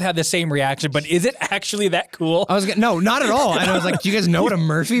I both had the same reaction, but is it actually that cool? no, not at all. And I was like, do you guys know what a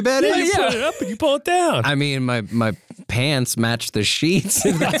Murphy bed is? You put it up and you pull it down. I mean, my pants match the sheets,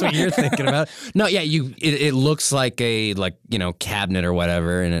 if that's what you're thinking about. No, yeah, it looks like a cabinet or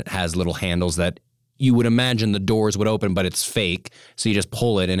whatever, and it has little handles that you would imagine the doors would open, but it's fake. So you just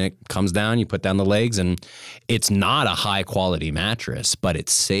pull it and it comes down, you put down the legs, and it's not a high quality mattress, but it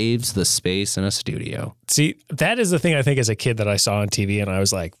saves the space in a studio. See, that is the thing I think as a kid that I saw on TV, and I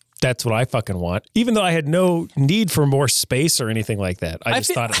was like, that's what I fucking want. Even though I had no need for more space or anything like that. I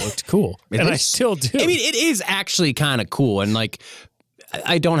just thought it looked cool. I still do. I mean, it is actually kind of cool. And like,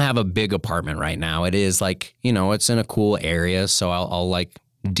 I don't have a big apartment right now. It is like, it's in a cool area. So I'll like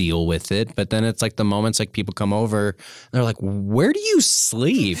deal with it. But then it's like the moments like people come over and they're like, where do you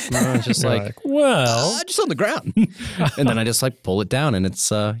sleep? And I was just like, well, just on the ground. And then I just like pull it down and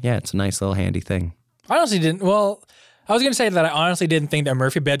it's it's a nice little handy thing. I honestly didn't. Well, I was going to say that I honestly didn't think that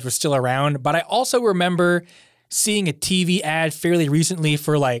Murphy beds were still around, but I also remember seeing a TV ad fairly recently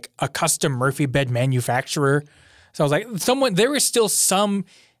for like a custom Murphy bed manufacturer. So I was like, there was still some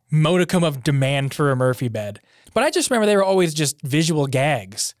modicum of demand for a Murphy bed. But I just remember they were always just visual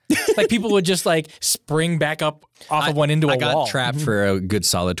gags. Like people would just like spring back up off of one into a wall. I got trapped for a good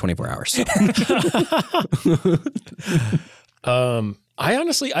solid 24 hours.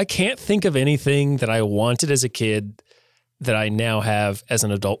 I can't think of anything that I wanted as a kid that I now have as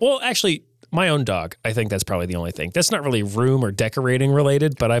an adult. Well, actually, my own dog. I think that's probably the only thing. That's not really room or decorating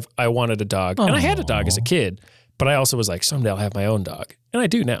related, but I wanted a dog. Aww. And I had a dog as a kid, but I also was like, someday I'll have my own dog. And I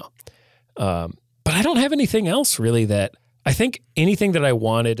do now. But I don't have anything else really that I think anything that I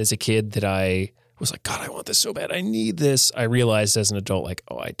wanted as a kid that I was like, God, I want this so bad. I need this. I realized as an adult, like,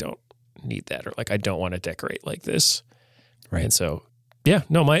 oh, I don't need that. Or like, I don't want to decorate like this. Right. And so, yeah,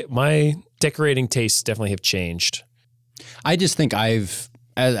 no, my decorating tastes definitely have changed. I just think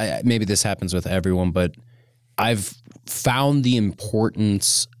maybe this happens with everyone, but I've found the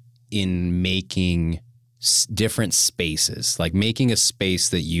importance in making different spaces, like making a space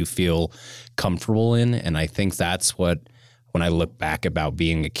that you feel comfortable in. And I think that's what, when I look back about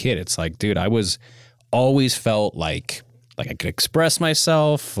being a kid, it's like, dude, I was always felt like I could express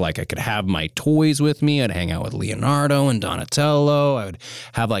myself, like I could have my toys with me. I'd hang out with Leonardo and Donatello. I would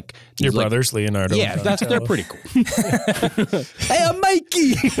have like your brothers, Leonardo. Yeah, they're pretty cool. Hey, I'm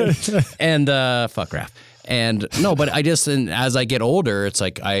Mikey. And fuck Raph. And no, but and as I get older, it's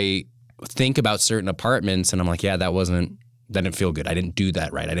like I think about certain apartments and I'm like, yeah, that didn't feel good. I didn't do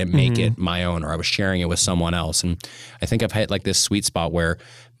that right. I didn't make it my own, or I was sharing it with someone else. And I think I've hit like this sweet spot where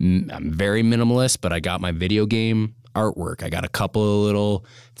I'm very minimalist, but I got my video game artwork. I got a couple of little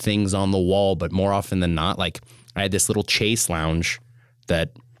things on the wall, but more often than not, like I had this little chase lounge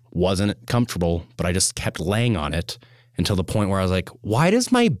that wasn't comfortable, but I just kept laying on it until the point where I was like, why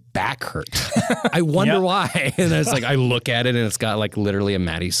does my back hurt? I wonder why. And it's like, I look at it and it's got like literally a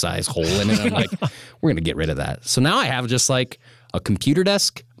Maddie size hole in it. I'm like, we're going to get rid of that. So now I have just like a computer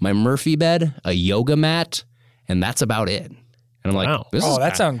desk, my Murphy bed, a yoga mat, and that's about it. And I'm like, wow. this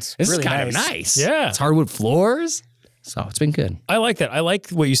sounds is really kind of nice. nice. Yeah. It's hardwood floors. So it's been good. I like that. I like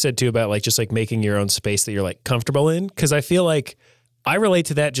what you said too about like just like making your own space that you're like comfortable in. Cause I feel like I relate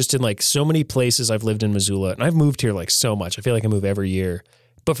to that just in like so many places. I've lived in Missoula and I've moved here like so much. I feel like I move every year.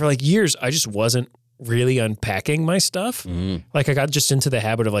 But for like years, I just wasn't really unpacking my stuff. Like I got just into the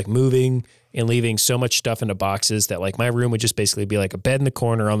habit of like moving and leaving so much stuff into boxes that like my room would just basically be like a bed in the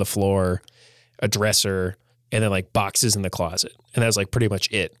corner on the floor, a dresser, and then like boxes in the closet. And that was like pretty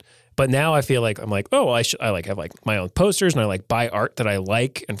much it. But now I feel like I'm like, oh, I like have like my own posters and I like buy art that I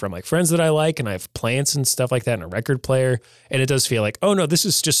like and from like friends that I like, and I have plants and stuff like that and a record player. And it does feel like, oh no, this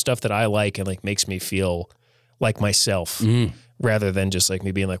is just stuff that I like and like makes me feel like myself rather than just like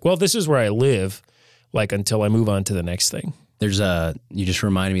me being like, well, this is where I live, like until I move on to the next thing. You just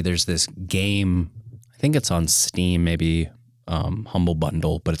reminded me, there's this game, I think it's on Steam, maybe Humble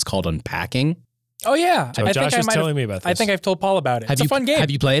Bundle, but it's called Unpacking. Oh yeah, So Josh was telling me about this. I think I've told Paul about it. It's a fun game. Have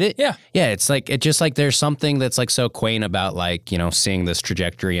you played it? Yeah. Yeah, it's just like there's something that's like so quaint about like, you know, seeing this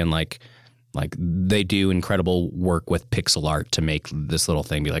trajectory and like they do incredible work with pixel art to make this little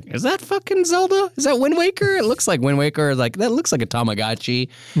thing be like, is that fucking Zelda? Is that Wind Waker? It looks like Wind Waker. Like that looks like a Tamagotchi,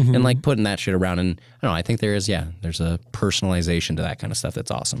 and like putting that shit around. And I don't know, I think there's a personalization to that kind of stuff that's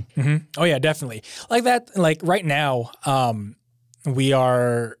awesome. Oh yeah, definitely. Like that. Like right now, we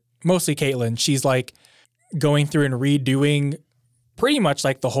are mostly Caitlin. She's like going through and redoing pretty much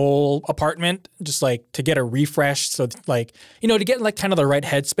like the whole apartment, just like to get a refresh. So like, you know, to get like kind of the right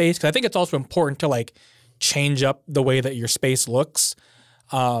headspace. Cause I think it's also important to like change up the way that your space looks.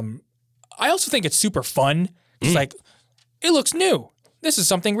 I also think it's super fun. It's like, it looks new. This is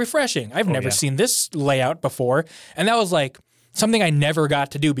something refreshing. I've never seen this layout before. And that was like something I never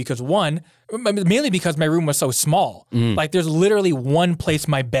got to do because mainly because my room was so small. Like there's literally one place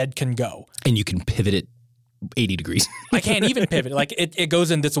my bed can go. And you can pivot it 80 degrees. I can't even pivot. Like it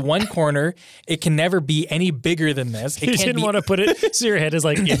goes in this one corner. It can never be any bigger than this. It You can't didn't be. want to put it so your head is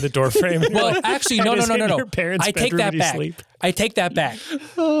like in the door frame. Well, actually, no. Your parents' I take bedroom that when you back. sleep. I take that back.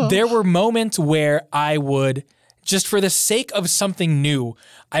 There were moments where I would, just for the sake of something new,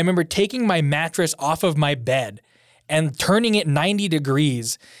 I remember taking my mattress off of my bed and turning it 90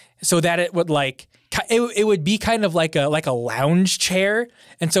 degrees so that it would like, it would be kind of like a lounge chair.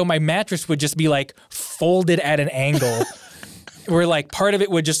 And so my mattress would just be like folded at an angle where like part of it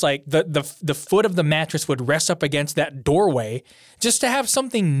would just like the foot of the mattress would rest up against that doorway just to have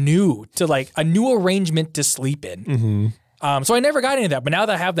something new, to like a new arrangement to sleep in. So I never got into that. But now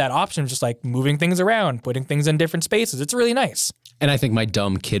that I have that option, just like moving things around, putting things in different spaces, it's really nice. And I think my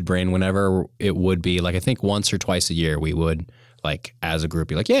dumb kid brain, whenever it would be like, I think once or twice a year, we would like as a group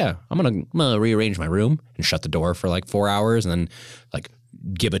be like, yeah, I'm gonna rearrange my room and shut the door for like 4 hours and then like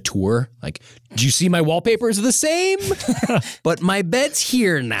give a tour. Like, do you see my wallpapers are the same? But my bed's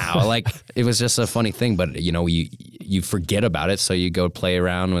here now. Like it was just a funny thing, but you know, you forget about it. So you go play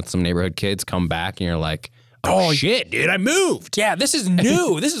around with some neighborhood kids, come back and you're like, oh shit, dude, I moved. Yeah, this is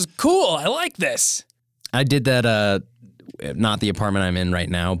new. This is cool. I like this. I did that, not the apartment I'm in right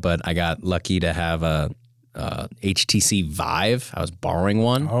now, but I got lucky to have HTC Vive. I was borrowing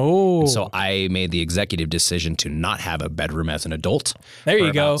one. Oh. So I made the executive decision to not have a bedroom as an adult. There you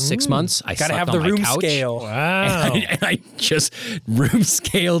For go. about 6 months. I Gotta slept have on the my room couch. scale. Wow. And I just room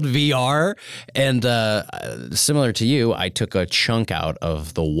scaled VR. And similar to you, I took a chunk out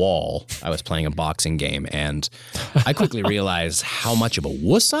of the wall. I was playing a boxing game, and I quickly realized how much of a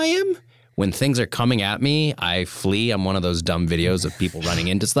wuss I am. When things are coming at me, I flee. I'm one of those dumb videos of people running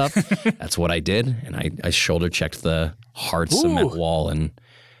into stuff. That's what I did. And I shoulder checked the hard cement wall, and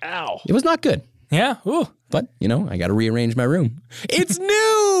it was not good. Yeah. Ooh. But, I got to rearrange my room. It's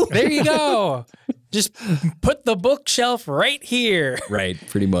new. There you go. Just put the bookshelf right here. Right,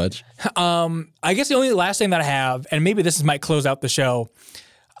 pretty much. I guess the only last thing that I have, and maybe this might close out the show.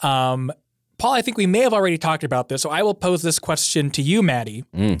 Paul, I think we may have already talked about this, so I will pose this question to you, Maddie.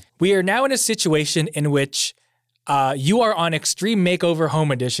 We are now in a situation in which you are on Extreme Makeover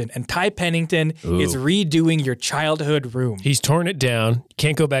Home Edition, and Ty Pennington is redoing your childhood room. He's torn it down.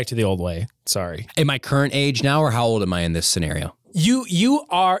 Can't go back to the old way. Sorry. Am I current age now, or how old am I in this scenario? You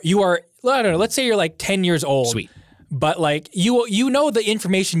are. I don't know. Let's say you're like 10 years old. Sweet. But like you know the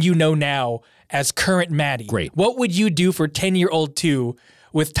information you know now as current Maddie. Great. What would you do for 10-year-old two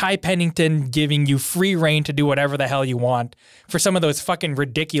with Ty Pennington giving you free reign to do whatever the hell you want for some of those fucking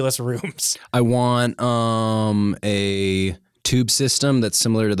ridiculous rooms? I want a tube system that's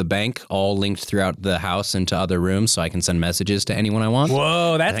similar to the bank, all linked throughout the house into other rooms, so I can send messages to anyone I want.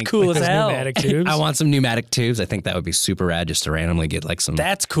 Whoa, that's cool as Those hell. pneumatic tubes. I want some pneumatic tubes. I think that would be super rad, just to randomly get like some.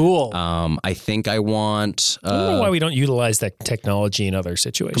 That's cool. I think I want I don't know why we don't utilize that technology in other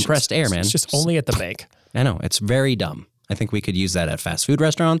situations. compressed air, man. It's just only at the bank. I know, it's very dumb. I think we could use that at fast food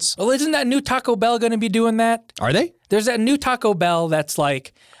restaurants. Well, isn't that new Taco Bell going to be doing that? Are they? There's that new Taco Bell that's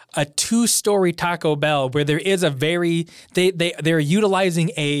like a 2-story Taco Bell where there is a very they're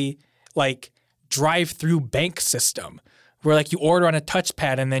utilizing a like drive-through bank system where like you order on a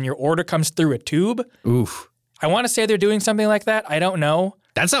touchpad and then your order comes through a tube. Oof. I want to say they're doing something like that. I don't know.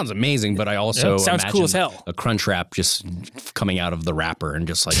 That sounds amazing, but I also sounds cool as hell. A crunch wrap just coming out of the wrapper and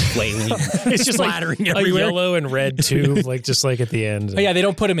just like flailing, It's just splattering like everywhere. a yellow and red tube, like just like at the end. Oh, yeah, they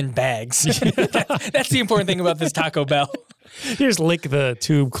don't put them in bags. That's the important thing about this Taco Bell. You just lick the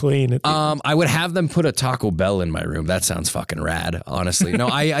tube clean. At the I would have them put a Taco Bell in my room. That sounds fucking rad, honestly. No,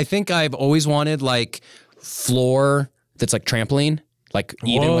 I think I've always wanted like floor that's like trampoline, like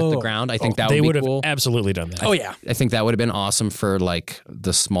even with the Whoa. ground. I think that they would would be have cool. absolutely done that. Oh, yeah. I think that would have been awesome for like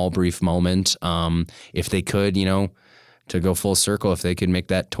the small brief moment. If they could, to go full circle, if they could make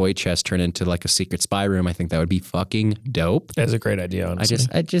that toy chest turn into like a secret spy room, I think that would be fucking dope. That's a great idea, honestly.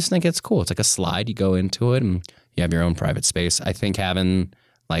 I just think it's cool. It's like a slide. You go into it and you have your own private space. I think having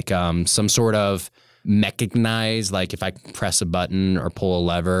like some sort of mechanized, like if I press a button or pull a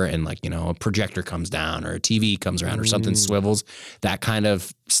lever and like, a projector comes down or a TV comes around or something swivels, that kind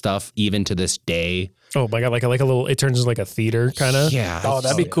of stuff, even to this day. Oh my God, like a little, it turns into like a theater kind of. Yeah. Oh,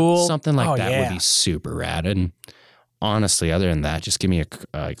 that'd be cool. Something like Oh, that yeah. would be super rad. And honestly, other than that, just give me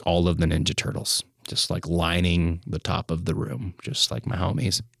like all of the Ninja Turtles, just like lining the top of the room, just like my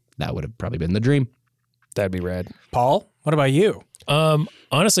homies. That would have probably been the dream. That'd be rad. Paul, what about you?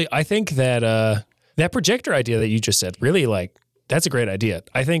 Honestly, I think that that projector idea that you just said, really like, that's a great idea.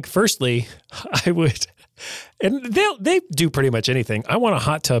 I think firstly, I would, and they do pretty much anything. I want a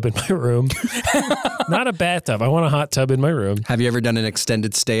hot tub in my room, not a bathtub. I want a hot tub in my room. Have you ever done an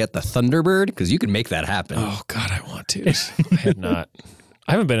extended stay at the Thunderbird? Because you can make that happen. Oh God, I want to. I have not.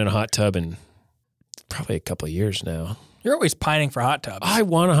 I haven't been in a hot tub in probably a couple of years now. You're always pining for hot tubs. I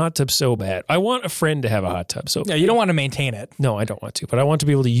want a hot tub so bad. I want a friend to have a hot tub. So Yeah, you don't want to maintain it. no, I don't want to, but I want to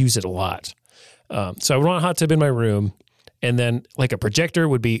be able to use it a lot. So I want a hot tub in my room, and then like a projector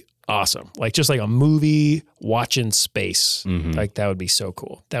would be awesome. Like just like a movie watching space. Like that would be so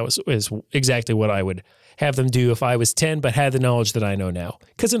cool. That is exactly what I would have them do if I was 10, but had the knowledge that I know now.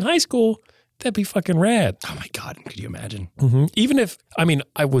 Because in high school, that'd be fucking rad. Oh my God, could you imagine? Even if,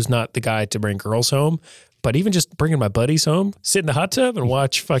 I was not the guy to bring girls home, but even just bringing my buddies home, sit in the hot tub and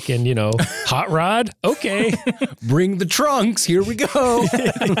watch fucking, Hot Rod. Okay. Bring the trunks. Here we go.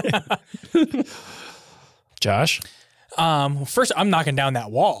 Josh, First, I'm knocking down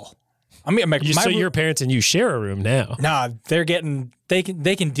that wall. I mean, so your parents and you share a room now. Nah, they can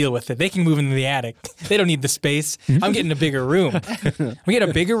deal with it. They can move into the attic. They don't need the space. I'm getting a bigger room. I'm getting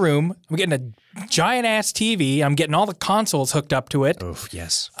a bigger room. I'm getting a giant ass TV. I'm getting all the consoles hooked up to it. Oh,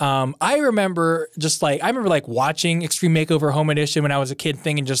 yes. I remember watching Extreme Makeover Home Edition when I was a kid,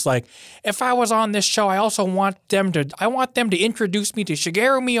 thinking just like, if I was on this show, I want them to introduce me to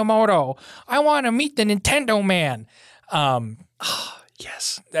Shigeru Miyamoto. I want to meet the Nintendo man.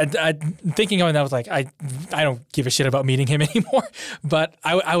 Yes. Thinking of it, I was like, I don't give a shit about meeting him anymore. But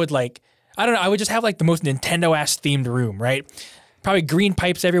I would like, I don't know, I would just have like the most Nintendo-ass themed room, right? Probably green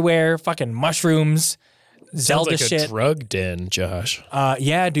pipes everywhere, fucking mushrooms, Zelda Sounds like shit. a drug den, Josh.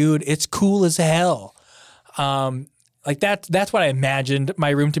 Yeah, dude, it's cool as hell. Like that's what I imagined my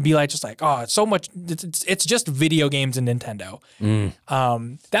room to be like. Just like, oh, it's so much. It's just video games and Nintendo.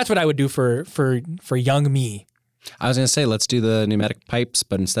 That's what I would do for young me. I was going to say, let's do the pneumatic pipes,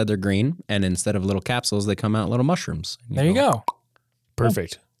 but instead they're green, and instead of little capsules, they come out little mushrooms. There you go.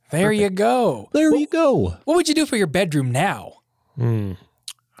 Perfect. There you go. There you go. What would you do for your bedroom now? I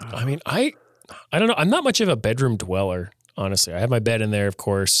mean, I don't know. I'm not much of a bedroom dweller, honestly. I have my bed in there, of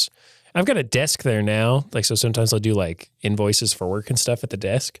course. I've got a desk there now. Like, so sometimes I'll do like invoices for work and stuff at the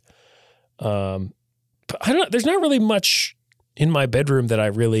desk. But I don't, there's not really much in my bedroom that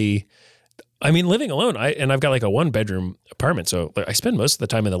living alone, I've got like a 1-bedroom apartment. So I spend most of the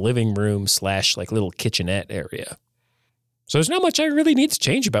time in the living room / like little kitchenette area. So there's not much I really need to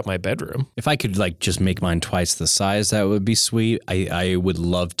change about my bedroom. If I could like just make mine twice the size, that would be sweet. I would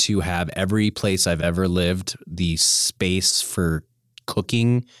love to have every place I've ever lived, the space for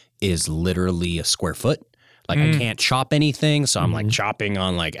cooking is literally a square foot. Like I can't chop anything. So I'm like chopping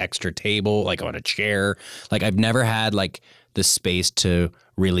on like extra table, like on a chair. Like I've never had like the space to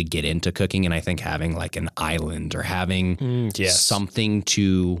really get into cooking. And I think having like an island or having something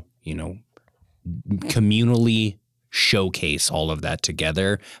to, communally showcase all of that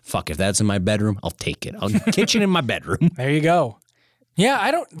together. Fuck, if that's in my bedroom, I'll take it. I'll kitchen in my bedroom. There you go. Yeah,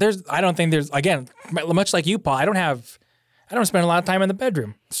 I don't think there's, again, much like you, Paul, I don't spend a lot of time in the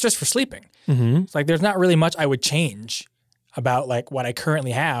bedroom. It's just for sleeping. It's like there's not really much I would change about like what I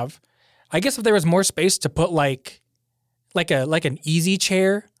currently have. I guess if there was more space to put like an easy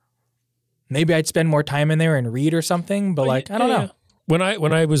chair, maybe I'd spend more time in there and read or something. But I don't know. When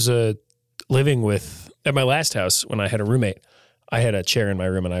I was living at my last house, when I had a roommate, I had a chair in my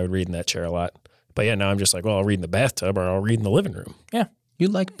room and I would read in that chair a lot. But yeah, now I'm just like, well, I'll read in the bathtub or I'll read in the living room. Yeah. You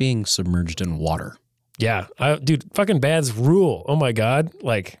like being submerged in water. Yeah. Dude, fucking baths rule. Oh my God.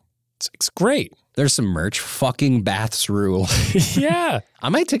 Like, it's great. There's some merch. Fucking baths rule. Yeah. I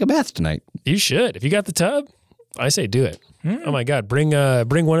might take a bath tonight. You should. If you got the tub, I say do it. Oh my God. Bring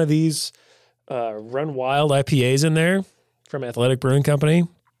one of these Run Wild IPAs in there from Athletic Brewing Company.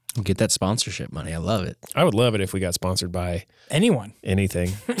 Get that sponsorship money. I love it. I would love it if we got sponsored by anyone.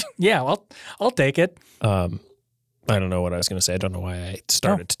 Anything. Yeah, well, I'll take it. I don't know what I was going to say. I don't know why I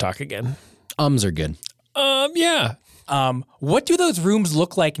started to talk again. Ums are good. Yeah. What do those rooms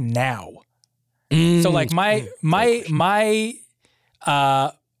look like now? So like my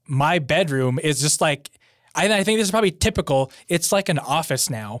bedroom is just like, I think this is probably typical. It's like an office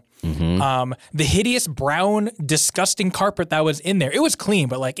now. The hideous brown, disgusting carpet that was in there. It was clean,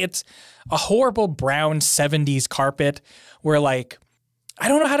 but like it's a horrible brown 70s carpet where like, I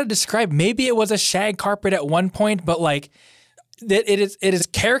don't know how to describe. Maybe it was a shag carpet at one point, but like it is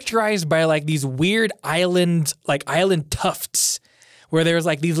characterized by like these weird island tufts where there's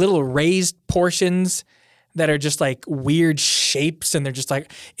like these little raised portions that are just like weird shapes, and they're just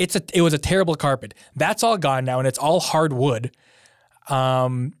like it was a terrible carpet. That's all gone now, and it's all hardwood.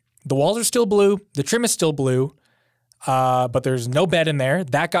 The walls are still blue, the trim is still blue, but there's no bed in there.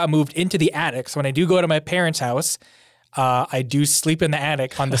 That got moved into the attic. So when I do go to my parents' house, I do sleep in the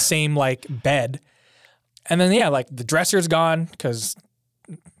attic on the same like bed. And then like the dresser's gone because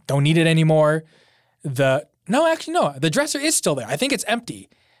don't need it anymore. The dresser is still there. I think it's empty.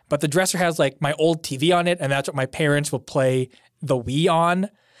 But the dresser has like my old TV on it, and that's what my parents will play the Wii on.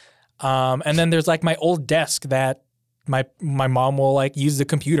 And then there's like my old desk that my mom will like use the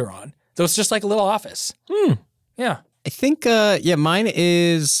computer on. So it's just like a little office. Yeah. I think, mine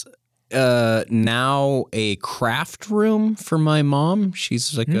is now a craft room for my mom.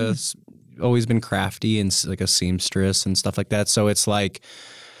 She's like always been crafty and like a seamstress and stuff like that. So it's like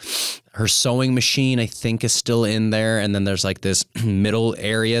her sewing machine, I think, is still in there. And then there's like this middle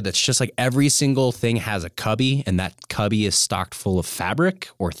area that's just like every single thing has a cubby, and that cubby is stocked full of fabric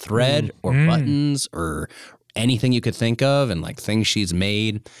or thread or buttons or anything you could think of, and like things she's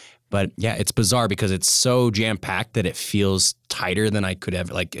made. But yeah, it's bizarre because it's so jam-packed that it feels tighter than I could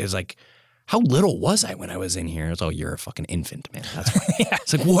ever. Like, it's like, how little was I when I was in here? It's, oh, you're a fucking infant, man. That's why.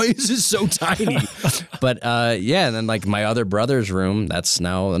 It's like, why is this so tiny? But and then like my other brother's room, that's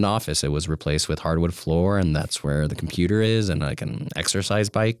now an office. It was replaced with hardwood floor, and that's where the computer is, and like an exercise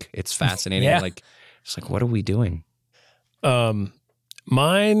bike. It's fascinating. Like, it's like, what are we doing? Mine,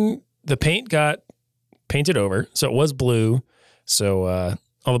 the paint got painted over, so it was blue. So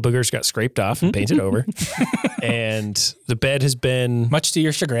All the boogers got scraped off and painted over. And the bed has been... Much to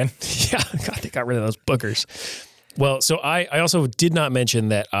your chagrin. Yeah, God, they got rid of those boogers. Well, so I also did not mention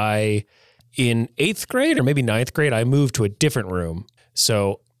that in 8th grade or maybe 9th grade, I moved to a different room.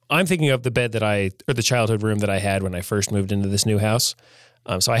 So I'm thinking of the bed or the childhood room that I had when I first moved into this new house.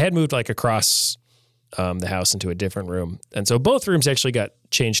 So I had moved like across the house into a different room. And so both rooms actually got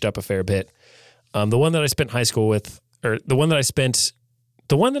changed up a fair bit. The one that I spent high school with, or the one that I spent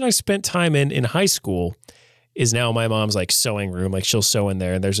time in high school is now my mom's like sewing room. Like she'll sew in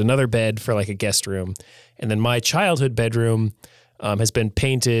there, and there's another bed for like a guest room. And then my childhood bedroom has been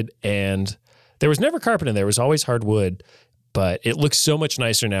painted, and there was never carpet in there. It was always hardwood, but it looks so much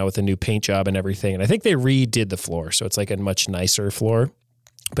nicer now with the new paint job and everything. And I think they redid the floor, so it's like a much nicer floor.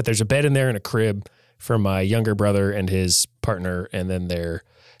 But there's a bed in there and a crib for my younger brother and his partner, and then their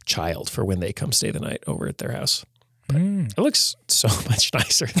child for when they come stay the night over at their house. It looks so much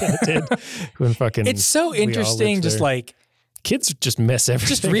nicer than it did when fucking. It's so interesting, just like kids just mess everything.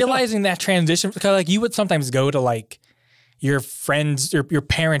 Just realizing that transition, because like you would sometimes go to like your friends or your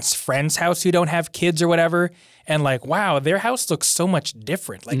parents' friend's house who don't have kids or whatever, and like, wow, their house looks so much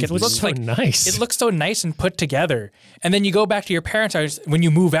different. Like it looks so like nice. It looks so nice and put together. And then you go back to your parents' house when you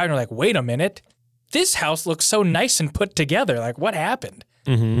move out, and you're like, wait a minute, this house looks so nice and put together. Like, what happened?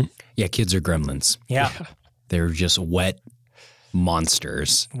 Mm-hmm. Yeah, kids are gremlins. Yeah. They're just wet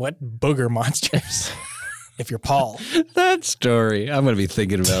monsters. What booger monsters? If you're Paul. That story. I'm going to be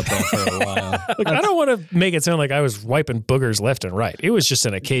thinking about that for a while. Look, I don't want to make it sound like I was wiping boogers left and right. It was just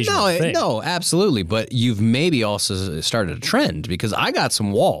an occasional thing. No, absolutely. But you've maybe also started a trend, because I got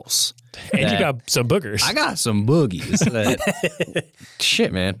some walls. And you got some boogers. I got some boogies.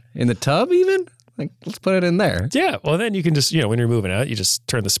 Shit, man. In the tub even? Like, let's put it in there. Yeah. Well, then you can just, when you're moving out, you just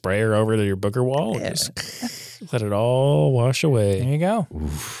turn the sprayer over to your booger wall and just let it all wash away. There you go.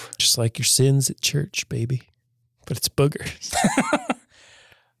 Oof. Just like your sins at church, baby. But it's boogers.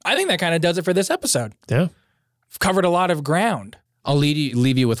 I think that kind of does it for this episode. Yeah. We've covered a lot of ground. I'll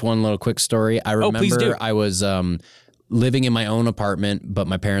leave you with one little quick story. I remember please do. I was living in my own apartment, but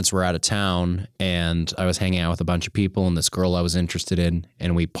my parents were out of town, and I was hanging out with a bunch of people and this girl I was interested in,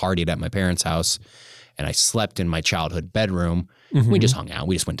 and we partied at my parents' house, and I slept in my childhood bedroom. We just hung out.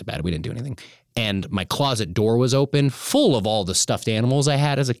 We just went to bed. We didn't do anything. And my closet door was open, full of all the stuffed animals I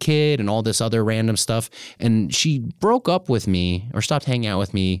had as a kid and all this other random stuff. And she broke up with me, or stopped hanging out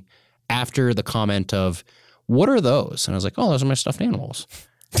with me, after the comment of, "What are those?" And I was like, "Oh, those are my stuffed animals."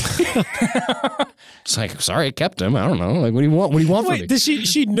 It's like, sorry, I kept them. I don't know. Like, what do you want? What do you want from me?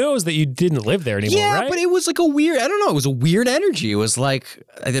 She knows that you didn't live there anymore, Yeah, right? but it was like a weird, I don't know, it was a weird energy. It was like,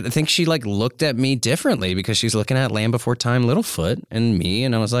 I think she like looked at me differently because she's looking at Land Before Time, Littlefoot, and me,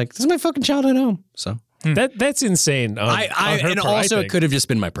 and I was like, this is my fucking childhood home. So that's insane. On her and part, also I it think. could have just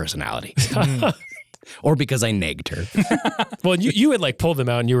been my personality. Or because I negged her. Well, you had like pulled them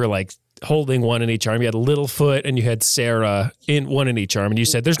out, and you were like holding one in each arm. You had Littlefoot and you had Sarah in one in each arm, and you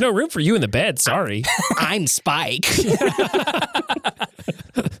said, "There's no room for you in the bed. Sorry." I'm Spike.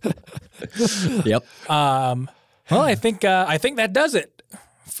 Yep. Well, I think that does it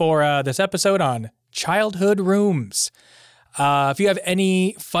for this episode on childhood rooms. If you have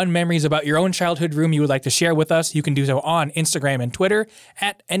any fun memories about your own childhood room you would like to share with us, you can do so on Instagram and Twitter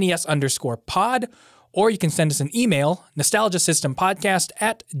at NES_pod, or you can send us an email,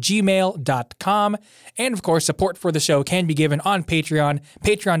 nostalgiasystempodcast@gmail.com. And of course, support for the show can be given on Patreon,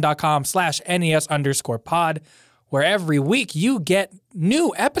 patreon.com/NES_pod, where every week you get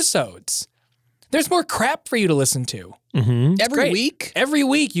new episodes. There's more crap for you to listen to. Every week? Every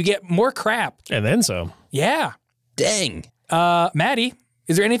week you get more crap. And then some. Yeah. Dang. Maddie,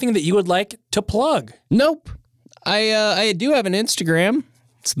 is there anything that you would like to plug? Nope. I do have an Instagram.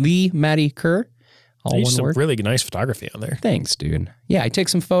 It's the Matty Kerr. All There's one some word. really nice photography on there. Thanks, dude. Yeah, I take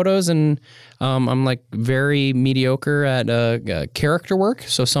some photos, and I'm like very mediocre at character work.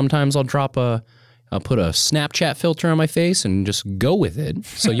 So sometimes I'll put a Snapchat filter on my face and just go with it.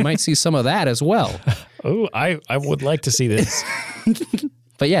 So you might see some of that as well. Oh, I would like to see this.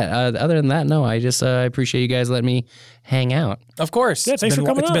 But yeah, other than that, no, I just appreciate you guys letting me hang out. Of course. Yeah, thanks for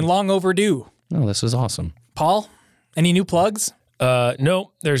coming It's on. been long overdue. No, this was awesome. Paul, any new plugs?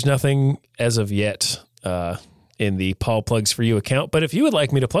 No, there's nothing as of yet in the Paul Plugs for You account. But if you would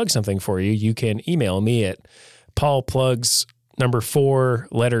like me to plug something for you, you can email me at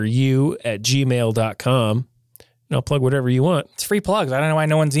paulplugs4u@gmail.com. And I'll plug whatever you want. It's free plugs. I don't know why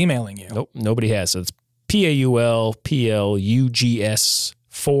no one's emailing you. Nope, nobody has. So it's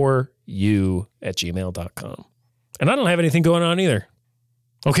paulplugs4u@gmail.com. And I don't have anything going on either.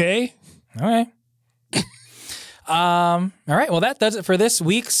 Okay? All right. All right, well, that does it for this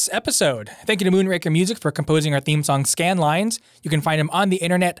week's episode. Thank you to Moonraker Music for composing our theme song, Scanlines. You can find him on the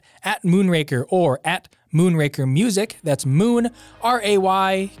internet at Moonraker or at Moonraker Music. That's Moon,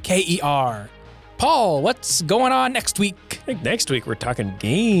 Rayker. Paul, what's going on next week? I think next week we're talking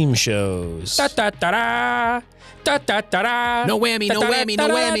game shows. Da da da da. Da da da da. No whammy, no whammy, no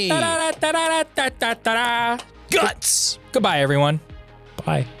whammy. Da da da da da da. Guts. Goodbye, everyone.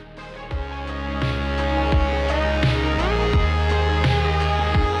 Bye.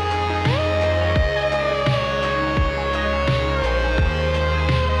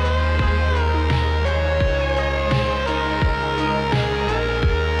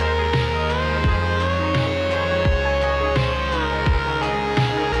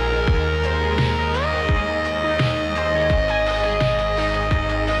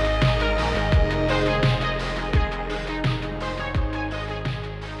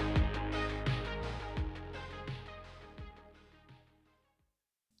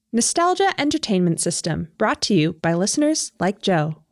 Nostalgia Entertainment System, brought to you by listeners like Joe.